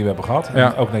uitzending die we hebben gehad. Ja.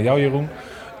 En ook naar jou, Jeroen.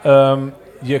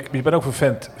 Je bent ook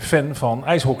een fan van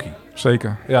ijshockey.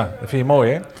 Zeker. Ja, dat vind je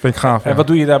mooi, hè? Vind ik gaaf. En wat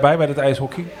doe je daarbij bij het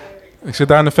ijshockey? Ik zit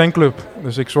daar in de fanclub.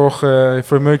 Dus ik zorg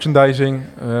voor merchandising.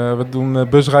 We doen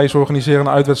busreizen organiseren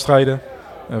naar uitwedstrijden.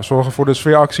 We zorgen voor de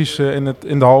sfeeracties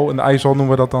in de hal. In de ijshal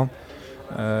noemen we dat dan.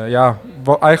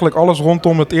 Eigenlijk alles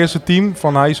rondom het eerste team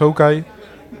van ijshockey.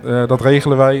 Dat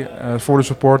regelen wij voor de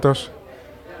supporters.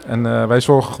 En wij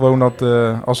zorgen gewoon dat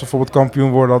als we bijvoorbeeld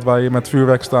kampioen worden, dat wij met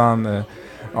vuurwerk staan.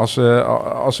 Als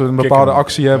we een bepaalde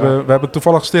actie hebben. Ja. We hebben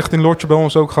toevallig Stichting Lotje bij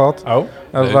ons ook gehad. Daar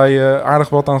hebben wij aardig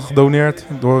wat aan gedoneerd.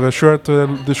 Door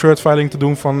de shirtveiling te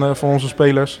doen van onze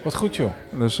spelers. Wat goed, joh.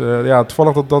 Dus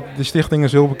toevallig die stichting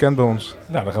is heel bekend bij ons.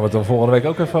 Nou, daar gaan we het dan volgende week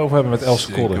ook even over hebben met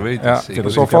Els Kolder.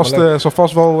 Dat zal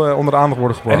vast wel onder de aandacht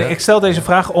worden gebracht. En ik stel deze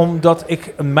vraag omdat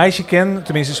ik een meisje ken,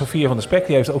 tenminste Sofia van der Spek.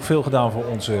 Die heeft ook veel gedaan voor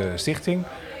onze stichting.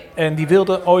 En die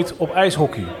wilde ooit op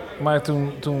ijshockey. Maar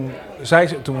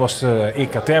toen was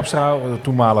Erika Terpstra, de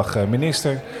toenmalig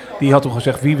minister. Die had toen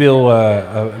gezegd,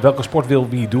 welke sport wil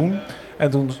wie doen? En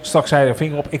toen stak zij haar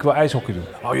vinger op, ik wil ijshockey doen.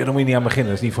 Oh ja, dan moet je niet aan beginnen,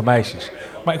 dat is niet voor meisjes.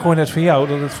 Maar ik hoor net van jou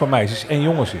dat het voor meisjes en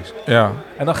jongens is. Ja.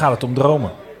 En dan gaat het om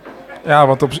dromen. Ja,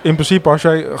 want in principe als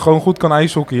jij gewoon goed kan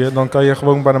ijshockeyen, dan kan je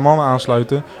gewoon bij de mannen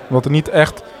aansluiten. Omdat er niet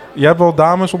echt... Je hebt wel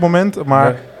dames op het moment, maar...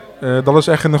 Nee. Dat is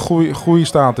echt in een goede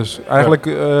status. Eigenlijk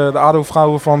de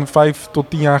ADO-vrouwen van 5 tot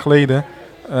 10 jaar geleden.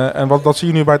 En dat zie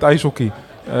je nu bij het ijshockey.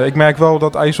 Ik merk wel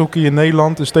dat ijshockey in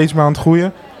Nederland is steeds meer aan het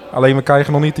groeien. Alleen we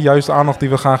krijgen nog niet de juiste aandacht die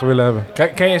we graag willen hebben.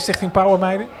 Ken jij Stichting Power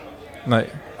Meiden? Nee.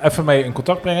 Even mee in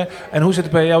contact brengen. En hoe zit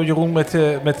het bij jou, Jeroen, met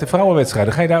de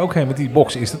vrouwenwedstrijden? Ga je daar ook heen met die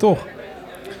box? Is het toch?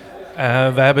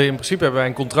 We hebben in principe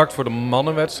een contract voor de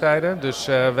mannenwedstrijden. Dus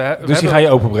die ga je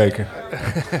openbreken?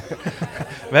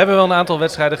 We hebben wel een aantal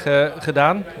wedstrijden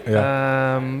gedaan.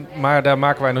 Ja. Maar daar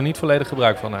maken wij nog niet volledig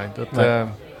gebruik van.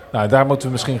 Nou, daar moeten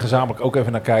we misschien gezamenlijk ook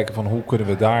even naar kijken. Van hoe kunnen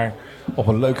we daar op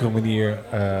een leukere manier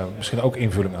misschien ook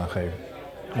invulling aan geven.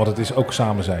 Want het is ook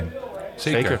samen zijn.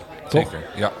 Zeker. Toch? Zeker.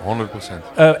 Ja,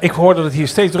 100%. Ik hoor dat het hier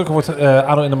steeds drukker wordt.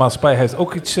 ADO in de maatschappij heeft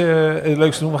ook iets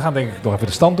leuks te doen. We gaan denk ik nog even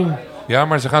de stand doen. Ja,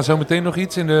 maar ze gaan zo meteen nog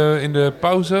iets in de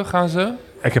pauze, gaan ze?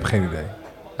 Ik heb geen idee.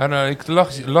 Ja, nou, ik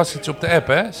las iets op de app,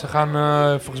 hè. Ze gaan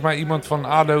volgens mij iemand van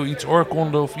ADO iets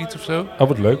oorkonden of iets of zo. Oh,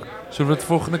 wat leuk. Zullen we het de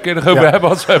volgende keer nog over hebben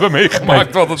als we hebben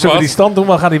meegemaakt wat het was? Zullen we die stand doen,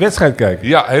 maar gaan die wedstrijd kijken?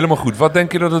 Ja, helemaal goed. Wat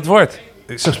denk je dat het wordt?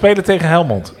 Ze spelen tegen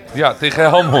Helmond. Ja, tegen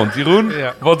Helmond. Jeroen,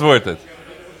 wat wordt het?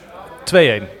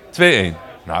 2-1. 2-1.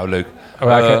 Nou, leuk.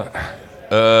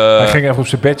 Hij ging even op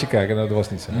zijn bedje kijken, nou, dat was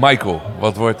niet zo. Michael,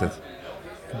 wat wordt het?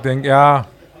 Ik denk,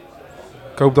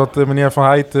 ik hoop dat meneer Van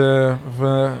Heid...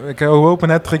 ik hoop een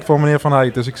hat-trick voor meneer Van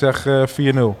Heid, dus ik zeg 4-0. 4-0?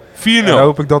 En dan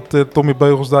hoop ik dat Tommy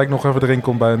Beugelsdijk nog even erin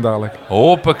komt bij hem dadelijk.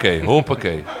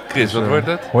 Hoppakee. Chris, wat wordt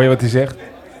het? Hoor je wat hij zegt?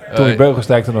 Tommy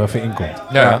Beugelsdijk er nog even in komt.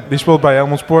 Ja, die speelt bij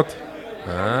Helmond Sport.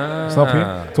 Snap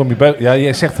je? Ja,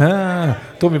 jij zegt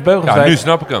Tommy Beugelsdijk. Ja, nu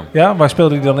snap ik hem. Ja, waar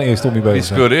speelde hij dan eerst, Tommy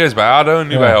Beugelsdijk? Die speelde eerst bij ADO en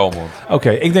nu bij Helmond. Oké,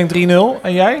 ik denk 3-0.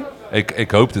 En jij?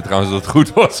 Ik hoopte trouwens dat het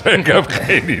goed was. Ik heb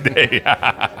geen idee.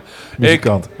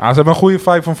 Muzikant. Ze hebben een goede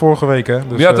 5 van vorige week, hè?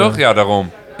 Dus, ja, toch? Ja, daarom.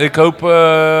 Ik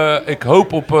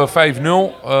hoop op 5-0.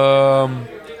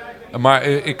 Maar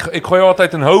ik gooi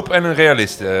altijd een hoop en een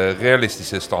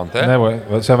realistische stand, hè? Nee hoor,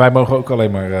 wij mogen ook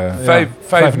alleen maar...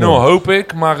 5-0 hoop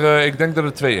ik, maar ik denk dat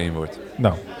het 2-1 wordt.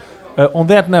 Nou, on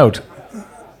that note...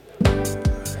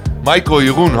 Michael,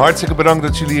 Jeroen, hartstikke bedankt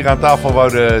dat jullie hier aan tafel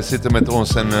wouden zitten met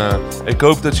ons. En ik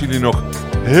hoop dat jullie nog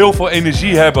heel veel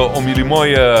energie hebben om jullie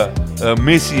mooie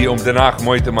missie om Den Haag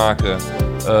mooi te maken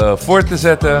voor te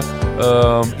zetten.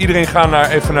 Iedereen ga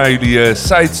even naar jullie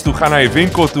sites toe. Ga naar je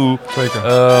winkel toe. Zeker.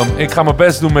 Ik ga mijn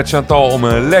best doen met Chantal om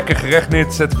een lekker gerecht neer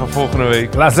te zetten van volgende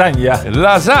week.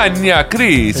 Lasagne,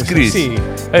 Chris.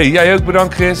 Hey, jij ook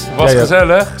bedankt, Chris. Was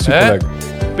gezellig. Superleuk.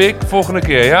 Pik, volgende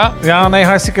keer, ja? Ja, nee,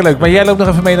 hartstikke leuk. Maar jij loopt nog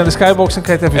even mee naar de Skybox en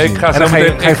kan je het even zien.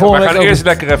 We gaan eerst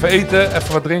lekker even eten,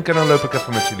 even wat drinken en dan loop ik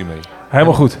even met jullie mee.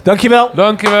 Helemaal goed. Dankjewel.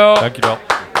 Dankjewel.